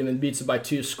Stadium and beats it by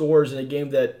 2 scores in a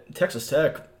game that Texas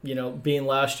Tech, being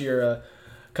last year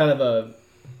kind of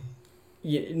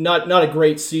not a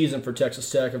great season for Texas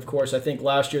Tech. Of course, I think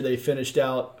last year they finished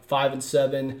out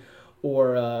 5-7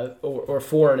 or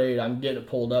 4-8. I'm getting it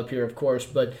pulled up here, of course,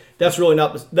 but that's really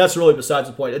besides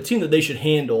the point. A team that they should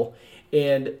handle,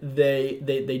 and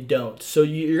they don't. So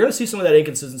you're going to see some of that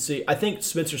inconsistency. I think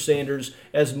Spencer Sanders,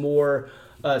 as more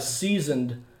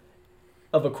seasoned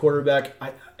of a quarterback,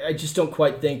 I just don't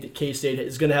quite think that K-State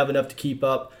is going to have enough to keep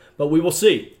up. But we will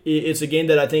see. It's a game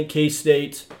that I think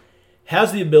K-State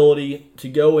has the ability to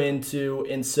go into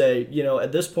and say,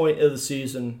 at this point of the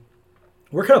season,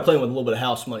 we're kind of playing with a little bit of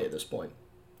house money at this point.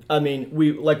 I mean,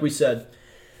 like we said,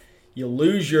 you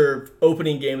lose your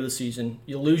opening game of the season.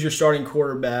 You lose your starting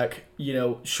quarterback,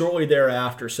 shortly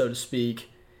thereafter, so to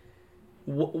speak.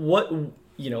 What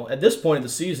at this point of the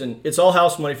season, it's all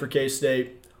house money for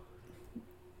K-State.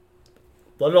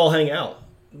 Let it all hang out.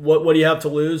 What do you have to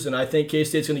lose? And I think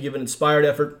K-State's going to give an inspired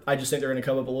effort. I just think they're going to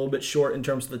come up a little bit short in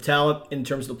terms of the talent, in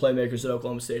terms of the playmakers that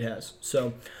Oklahoma State has.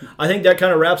 So I think that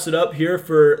kind of wraps it up here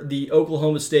for the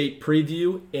Oklahoma State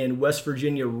preview and West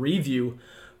Virginia review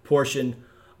portion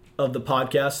of the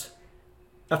podcast.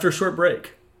 After a short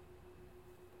break,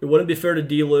 it wouldn't be fair to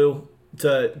D-Lou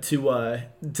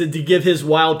to give his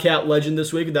Wildcat legend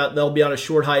this week. That'll be on a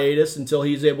short hiatus until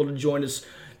he's able to join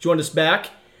us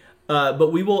back.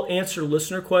 But we will answer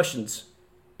listener questions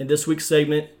in this week's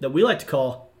segment that we like to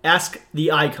call Ask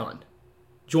the Icon.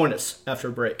 Join us after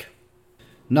a break.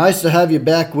 Nice to have you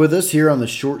back with us here on the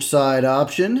short side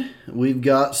option. We've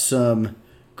got some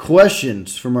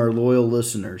questions from our loyal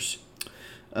listeners.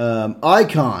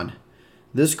 Icon.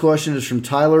 This question is from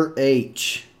Tyler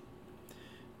H.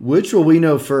 Which will we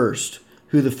know first?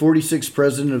 Who the 46th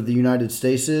president of the United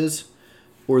States is,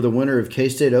 or the winner of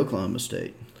K-State, Oklahoma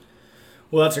State?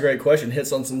 Well, that's a great question.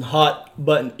 Hits on some hot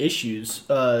button issues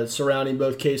surrounding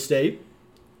both K-State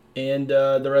and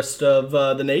the rest of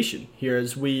the nation here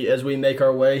as we make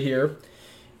our way here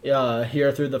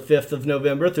through the 5th of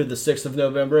November, through the 6th of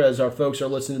November, as our folks are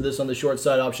listening to this on the Short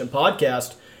Side Option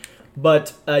podcast.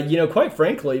 But, quite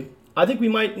frankly, I think we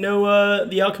might know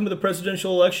the outcome of the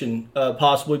presidential election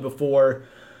possibly before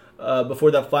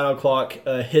that final clock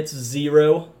hits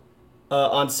zero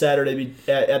on Saturday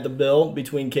at the Bill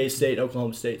between K-State and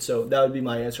Oklahoma State. So that would be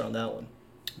my answer on that one.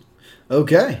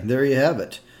 Okay, there you have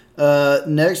it.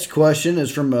 Next question is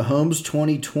from Mahomes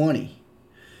 2020.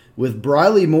 With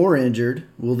Briley Moore injured,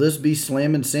 will this be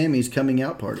Slammin' Sammy's coming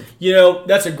out party?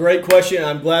 That's a great question.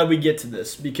 I'm glad we get to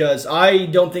this because I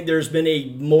don't think there's been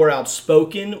a more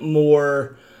outspoken,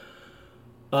 more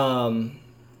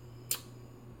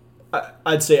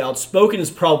I'd say outspoken is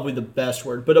probably the best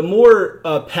word, but a more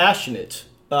passionate,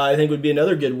 I think would be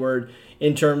another good word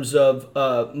in terms of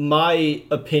my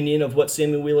opinion of what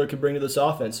Sammy Wheeler could bring to this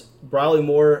offense. Briley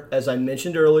Moore, as I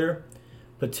mentioned earlier,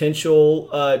 potential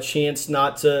chance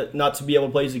not to be able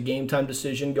to play as a game-time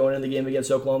decision going into the game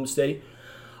against Oklahoma State.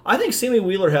 I think Sammy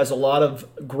Wheeler has a lot of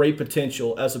great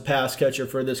potential as a pass catcher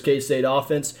for this K-State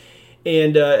offense.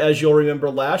 And as you'll remember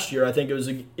last year, I think it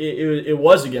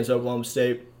was against Oklahoma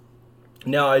State.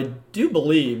 Now, I do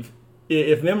believe,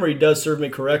 if memory does serve me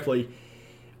correctly,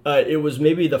 it was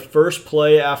maybe the first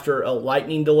play after a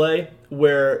lightning delay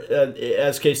where,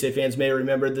 as K-State fans may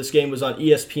remember, this game was on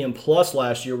ESPN Plus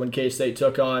last year when K-State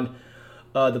took on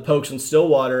the Pokes in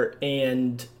Stillwater.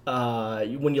 And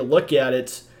when you look at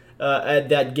it, at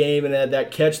that game and at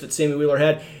that catch that Sammy Wheeler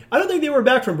had. I don't think they were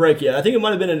back from break yet. I think it might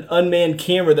have been an unmanned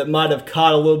camera that might have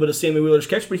caught a little bit of Sammy Wheeler's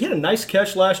catch, but he had a nice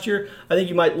catch last year. I think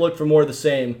you might look for more of the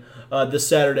same this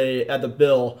Saturday at the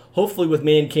Bill, hopefully with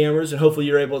manned cameras, and hopefully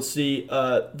you're able to see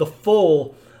the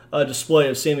full display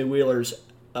of Sammy Wheeler's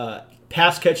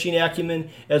pass-catching acumen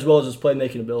as well as his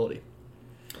playmaking ability.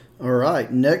 All right,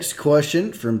 next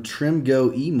question from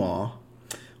Trimgo Emaw.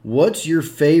 What's your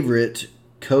favorite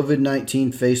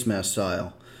COVID-19 face mask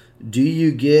style? Do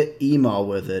you get email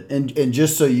with it? And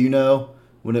just so you know,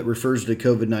 when it refers to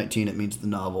COVID-19, it means the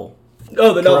novel.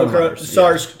 Oh, the novel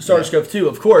SARS-CoV-2,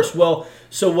 of course. Well,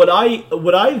 so what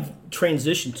I've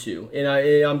transitioned to, and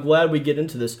I'm glad we get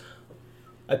into this.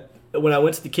 When I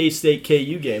went to the K-State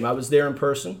KU game, I was there in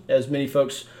person, as many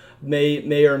folks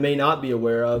may or may not be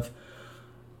aware of.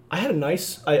 I had a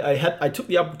nice. I took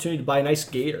the opportunity to buy a nice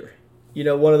gaiter. You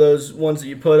know, one of those ones that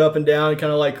you put up and down,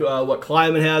 kind of like what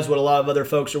Kleiman has, what a lot of other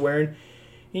folks are wearing.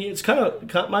 It's kind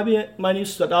of might be my new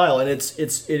style, and it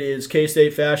is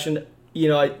K-State fashion. You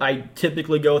know, I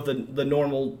typically go with the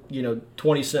normal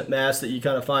 20-cent mask that you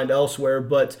kind of find elsewhere,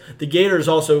 but the gaiter is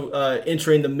also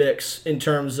entering the mix in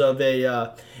terms of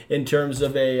a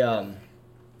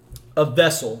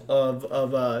vessel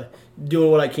of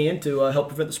doing what I can to help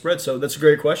prevent the spread. So that's a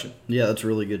great question. Yeah, that's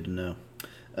really good to know.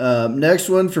 Next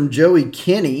one from Joey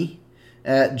Kenny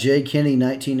at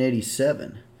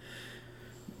jkenny1987.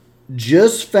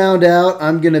 Just found out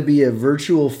I'm going to be a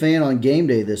virtual fan on game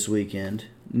day this weekend.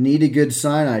 Need a good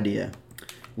sign idea.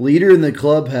 Leader in the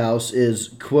clubhouse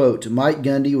is, quote, Mike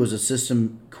Gundy was a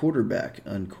system quarterback,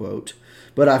 unquote.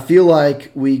 But I feel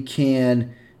like we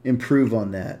can improve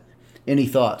on that. Any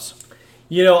thoughts?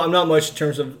 You know, I'm not much in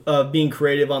terms of being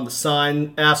creative on the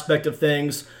sign aspect of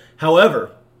things.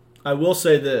 However, I will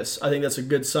say this. I think that's a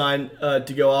good sign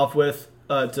to go off with,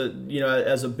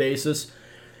 as a basis.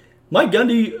 Mike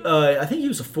Gundy, I think he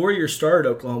was a 4-year starter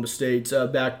at Oklahoma State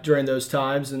back during those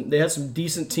times, and they had some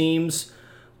decent teams.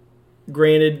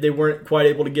 Granted, they weren't quite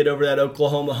able to get over that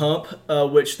Oklahoma hump,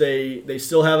 which they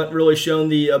still haven't really shown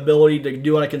the ability to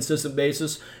do on a consistent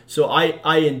basis. So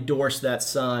I endorse that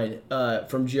sign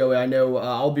from Joey. I know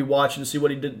I'll be watching to see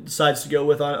what he decides to go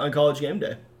with on College Game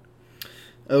Day.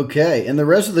 Okay, and the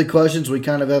rest of the questions, we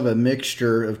kind of have a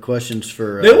mixture of questions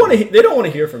for. They don't want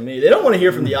to hear from me. They don't want to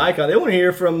hear from the icon. They want to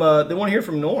hear from. They want to hear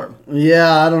from Norm.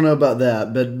 Yeah, I don't know about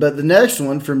that, but the next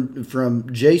one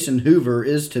from Jason Hoover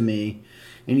is to me,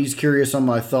 and he's curious on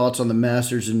my thoughts on the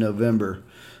Masters in November.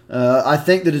 I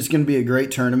think that it's going to be a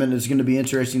great tournament. It's going to be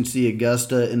interesting to see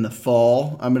Augusta in the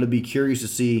fall. I'm going to be curious to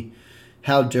see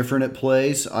how different it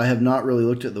plays. I have not really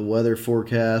looked at the weather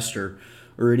forecast or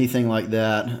anything like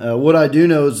that. What I do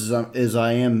know is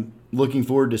I am looking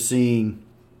forward to seeing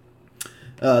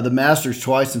the Masters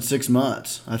twice in 6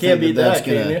 months. I think that's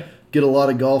going to get a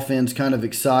lot of golf fans kind of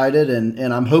excited,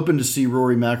 and I'm hoping to see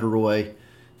Rory McIlroy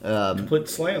complete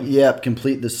the slam. Yep,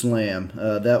 complete the slam.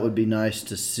 That would be nice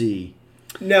to see.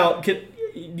 Now, do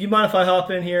you mind if I hop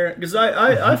in here? Because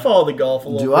I follow the golf a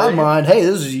little bit. Do I mind? Hey,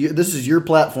 this is your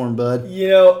platform, bud. You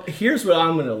know, here's what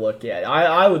I'm going to look at.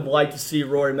 I would like to see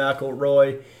Rory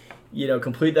McIlroy,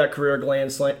 complete that career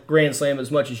Grand Slam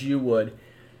as much as you would.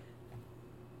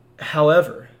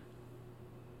 However,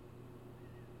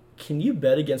 can you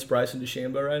bet against Bryson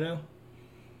DeChambeau right now?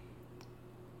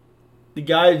 The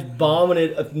guy's bombing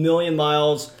it a million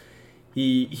miles.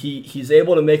 He's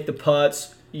able to make the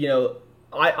putts.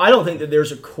 I don't think that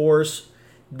there's a course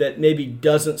that maybe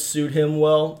doesn't suit him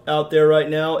well out there right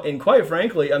now. And quite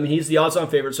frankly, I mean, he's the odds-on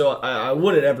favorite, so I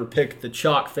wouldn't ever pick the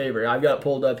chalk favorite. I've got it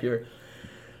pulled up here.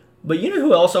 But you know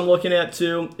who else I'm looking at,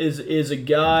 too, is a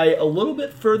guy a little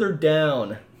bit further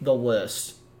down the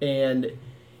list. And,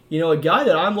 a guy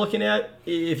that I'm looking at,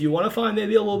 if you want to find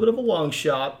maybe a little bit of a long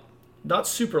shot, not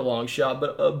super long shot,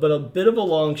 but a bit of a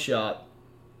long shot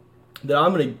that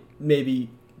I'm going to maybe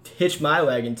hitch my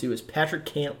wagon to is Patrick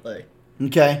Cantlay.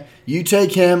 Okay. You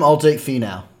take him, I'll take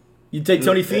Finau. You take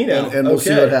Tony Finau. And we'll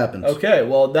see what happens. Okay,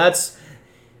 well that's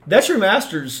your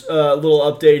Masters little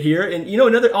update here. And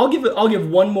I'll give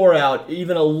one more out,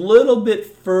 even a little bit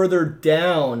further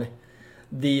down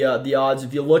the odds.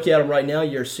 If you look at them right now,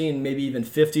 you're seeing maybe even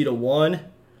 50-1.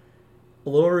 A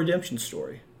little redemption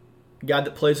story. A guy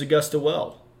that plays Augusta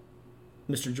well,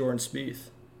 Mr. Jordan Spieth.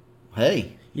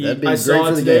 Hey. That'd be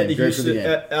great for the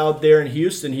game. Out there in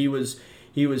Houston, he was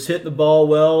hitting the ball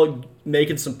well,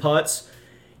 making some putts.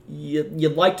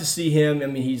 You'd like to see him. I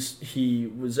mean, he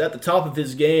was at the top of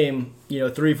his game,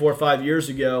 3, 4, 5 years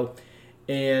ago,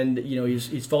 and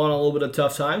he's fallen on a little bit of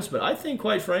tough times. But I think,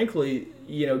 quite frankly,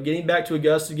 getting back to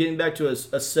Augusta, getting back to a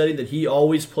setting that he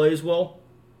always plays well,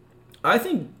 I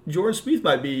think Jordan Spieth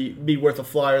might be worth a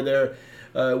flyer there,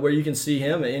 where you can see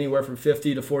him at anywhere from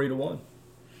 50 to 40 to 1.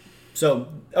 So,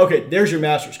 okay, there's your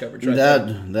Masters coverage right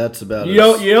there. That's about it.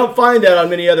 You don't find that on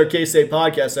many other K-State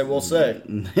podcasts, I will say.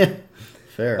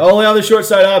 Fair. Only on the short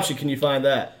side option can you find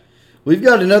that. We've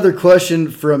got another question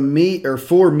for me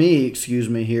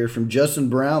here from Justin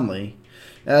Brownlee,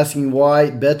 asking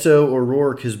why Beto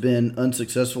O'Rourke has been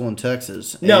unsuccessful in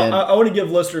Texas. No, I want to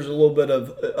give listeners a little bit of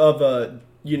a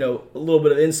little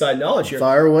bit of inside knowledge here.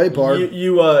 Fire away, Park.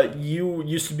 You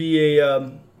used to be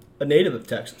a native of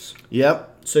Texas. Yep.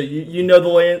 So you know the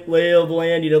lay of the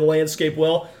land, you know the landscape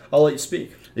well. I'll let you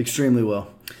speak. Extremely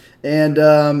well. And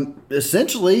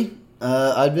essentially,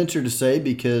 I'd venture to say,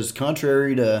 because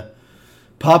contrary to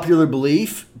popular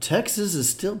belief, Texas is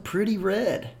still pretty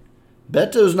red.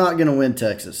 Beto's not going to win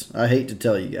Texas. I hate to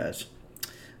tell you guys.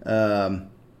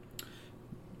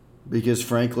 Because,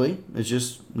 frankly, it's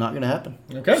just not going to happen.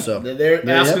 Okay. So, they're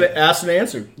asked and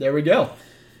answered. There we go.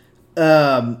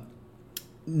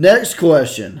 Next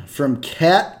question from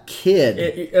Cat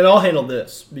Kid. And I'll handle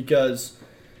this because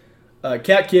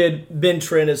Cat Kid, Ben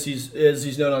Trent, as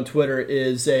he's known on Twitter,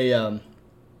 is a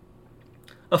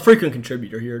frequent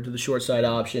contributor here to the short side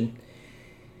option.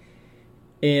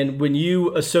 And when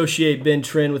you associate Ben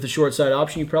Trent with the short side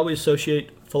option, you probably associate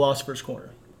Philosopher's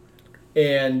Corner.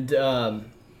 And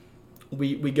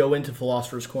we go into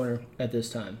Philosopher's Corner at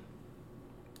this time.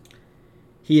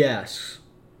 He asks,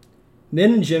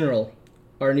 men in general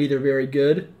are neither very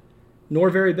good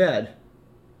nor very bad,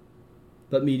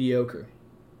 but mediocre.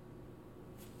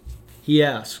 He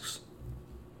asks,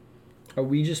 are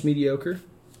we just mediocre?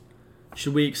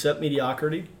 Should we accept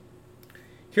mediocrity?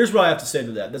 Here's what I have to say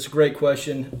to that. That's a great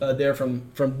question there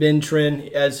from Ben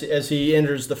Trent as he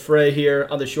enters the fray here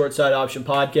on the Short Side Option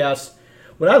podcast.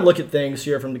 When I look at things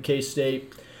here from the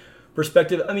K-State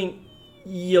perspective, I mean,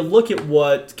 you look at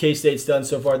what K-State's done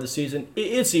so far this season,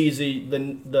 it's easy.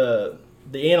 The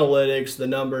analytics, the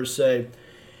numbers say,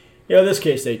 this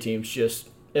K-State team's just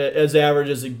as average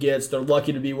as it gets. They're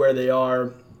lucky to be where they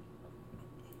are.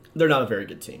 They're not a very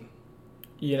good team.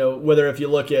 Whether if you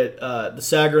look at the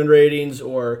Sagarin ratings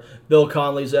or Bill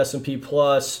Conley's S&P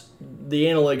Plus, the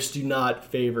analytics do not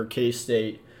favor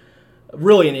K-State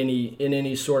really in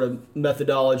any sort of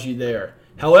methodology there.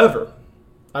 However,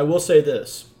 I will say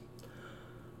this.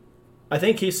 I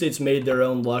think K-State's made their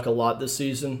own luck a lot this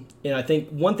season, and I think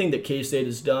one thing that K-State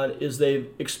has done is they've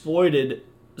exploited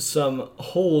some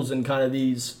holes in kind of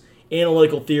these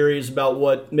analytical theories about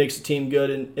what makes a team good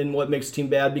and what makes a team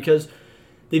bad, because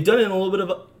they've done it in a little bit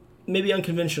of maybe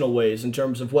unconventional ways in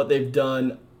terms of what they've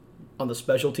done on the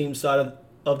special team side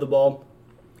of the ball,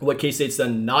 what K-State's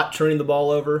done not turning the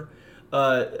ball over.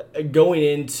 Going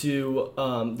into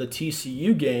the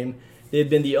TCU game, they've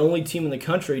been the only team in the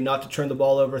country not to turn the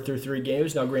ball over through 3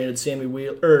 games. Now, I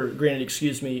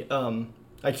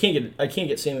can't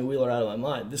get Sammy Wheeler out of my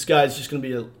mind. This guy's just going to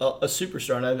be a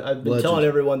superstar, and I've been telling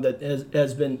everyone that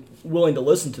has been willing to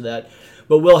listen to that.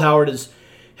 But Will Howard has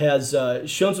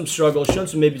shown some struggles, shown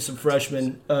maybe some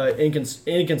freshman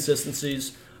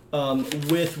inconsistencies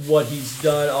with what he's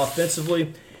done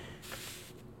offensively.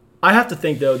 I have to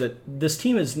think, though, that this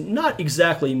team is not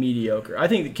exactly mediocre. I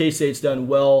think that K-State's done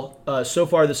well so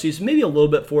far this season, maybe a little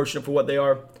bit fortunate for what they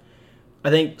are. I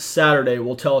think Saturday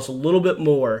will tell us a little bit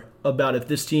more about if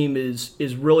this team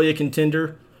is really a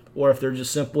contender or if they're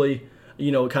just simply,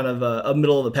 kind of a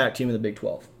middle-of-the-pack team in the Big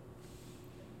 12.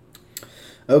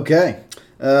 Okay.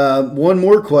 One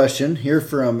more question here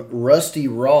from Rusty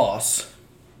Ross.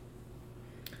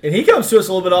 And he comes to us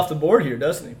a little bit off the board here,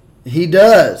 doesn't he? He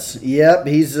does. Yep,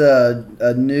 he's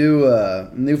a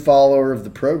new follower of the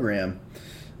program,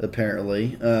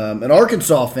 apparently. An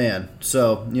Arkansas fan.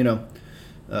 So,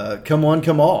 come one,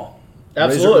 come all.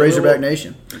 Absolutely. Razorback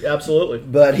Nation. Absolutely.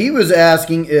 But he was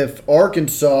asking if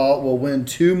Arkansas will win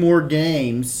 2 more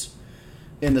games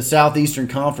in the Southeastern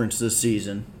Conference this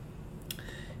season.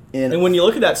 And when you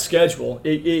look at that schedule,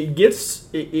 it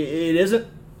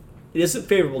isn't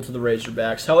favorable to the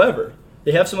Razorbacks. However,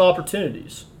 they have some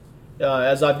opportunities.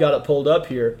 As I've got it pulled up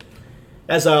here,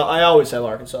 as I always have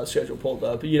Arkansas schedule pulled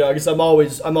up. I guess I'm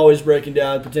always breaking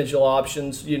down potential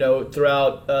options.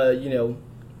 Throughout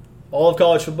all of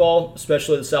college football,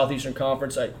 especially the Southeastern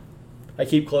Conference. I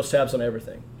keep close tabs on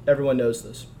everything. Everyone knows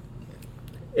this.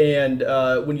 And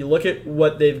when you look at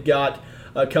what they've got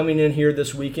coming in here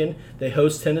this weekend, they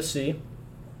host Tennessee.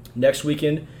 Next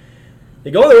weekend,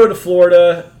 they go on the road to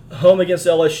Florida, home against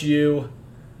LSU,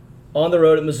 on the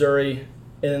road at Missouri,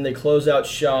 and then they close out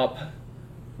shop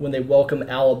when they welcome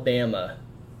Alabama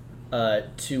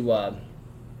to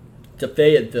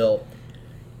Fayetteville.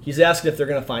 He's asking if they're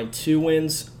going to find 2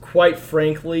 wins. quite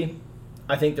frankly,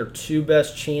 I think their two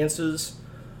best chances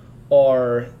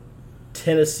are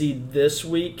Tennessee this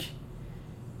week.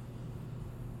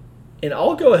 And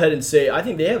I'll go ahead and say I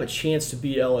think they have a chance to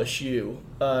beat LSU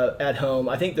at home.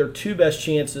 I think their two best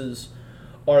chances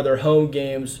are their home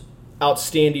games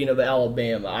outstanding of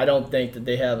Alabama. I don't think that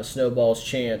they have a snowball's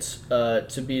chance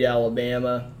to beat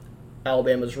Alabama.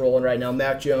 Alabama's rolling right now.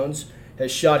 Mac Jones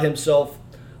has shot himself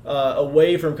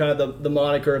away from kind of the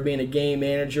moniker of being a game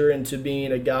manager into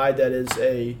being a guy that is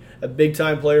a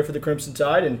big-time player for the Crimson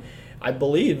Tide. And I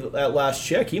believe at last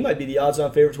check, he might be the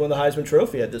odds-on favorite to win the Heisman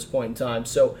Trophy at this point in time.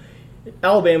 So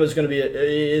Alabama is going to be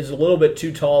is a little bit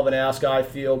too tall of an ask, I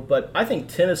feel. But I think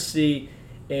Tennessee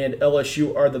and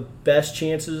LSU are the best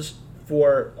chances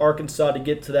for Arkansas to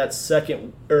get to that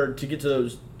second, or to get to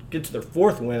their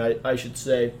fourth win, I should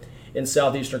say, in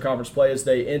Southeastern Conference play as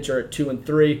they enter at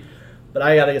 2-3. But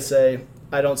I gotta say,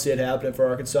 I don't see it happening for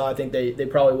Arkansas. I think they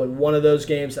probably win one of those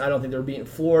games. I don't think they're beating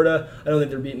Florida. I don't think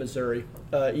they're beating Missouri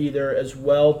either as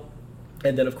well.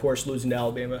 And then, of course, losing to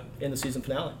Alabama in the season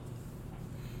finale.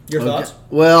 Your thoughts?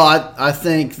 Well, I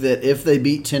think that if they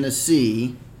beat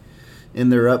Tennessee in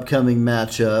their upcoming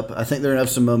matchup, I think they're going to have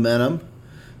some momentum.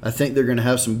 I think they're going to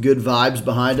have some good vibes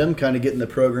behind them, kind of getting the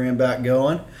program back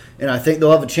going. And I think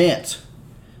they'll have a chance.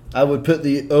 I would put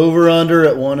the over-under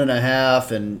at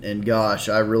 1.5, and gosh,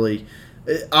 I'm going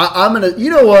to – you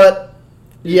know what?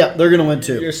 Yeah, they're going to win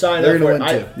 2. You're signing they're up going for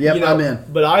to it. win 2. Yep, I'm in.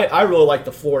 But I really like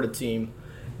the Florida team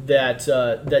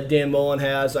that Dan Mullen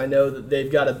has. I know that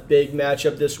they've got a big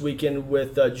matchup this weekend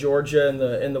with Georgia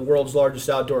in the world's largest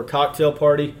outdoor cocktail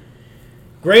party.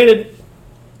 Granted,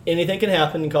 anything can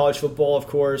happen in college football, of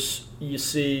course. You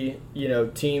see,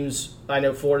 teams. I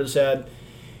know Florida's had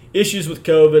issues with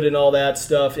COVID and all that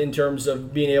stuff in terms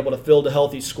of being able to field a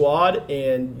healthy squad,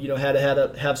 and had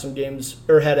to have some games,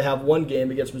 or had to have one game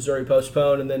against Missouri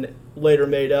postponed and then later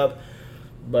made up.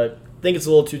 But I think it's a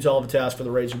little too tall of a task for the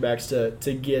Razorbacks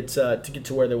to get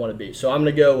to where they want to be. So I'm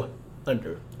going to go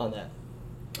under on that.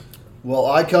 Well,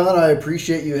 Icon, I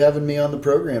appreciate you having me on the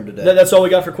program today. That's all we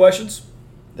got for questions?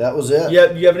 That was it.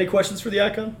 Yeah, you have any questions for the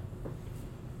Icon?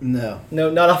 No. No,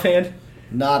 not offhand?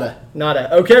 Nada.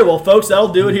 Okay, well, folks, that'll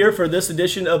do it here for this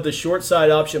edition of the Short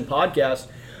Side Option Podcast.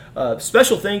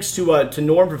 Special thanks to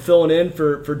Norm for filling in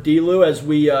for D-Lou as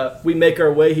we make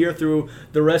our way here through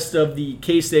the rest of the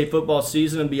K-State football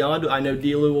season and beyond. I know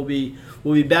D-Lou will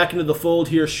be back into the fold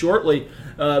here shortly,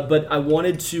 but I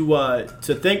wanted to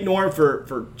thank Norm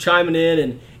for chiming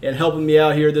in and helping me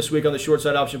out here this week on the Short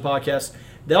Side Option Podcast.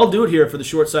 That'll do it here for the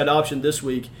Short Side Option this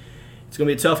week. It's going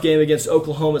to be a tough game against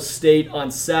Oklahoma State on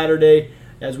Saturday.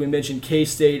 As we mentioned,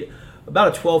 K-State,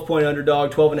 about a 12-point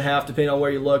underdog, 12.5 depending on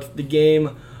where you look. The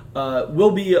game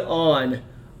will be on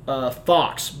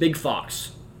Fox, Big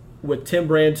Fox, with Tim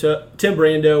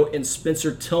Brando and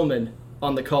Spencer Tillman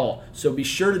on the call. So be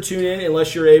sure to tune in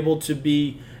unless you're able to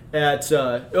be at,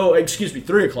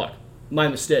 3 o'clock. My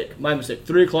mistake.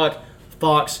 3 o'clock,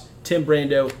 Fox, Tim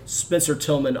Brando, Spencer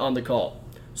Tillman on the call.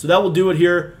 So that will do it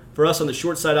here for us on the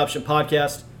Short Side Option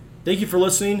Podcast. Thank you for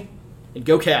listening, and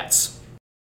go Cats.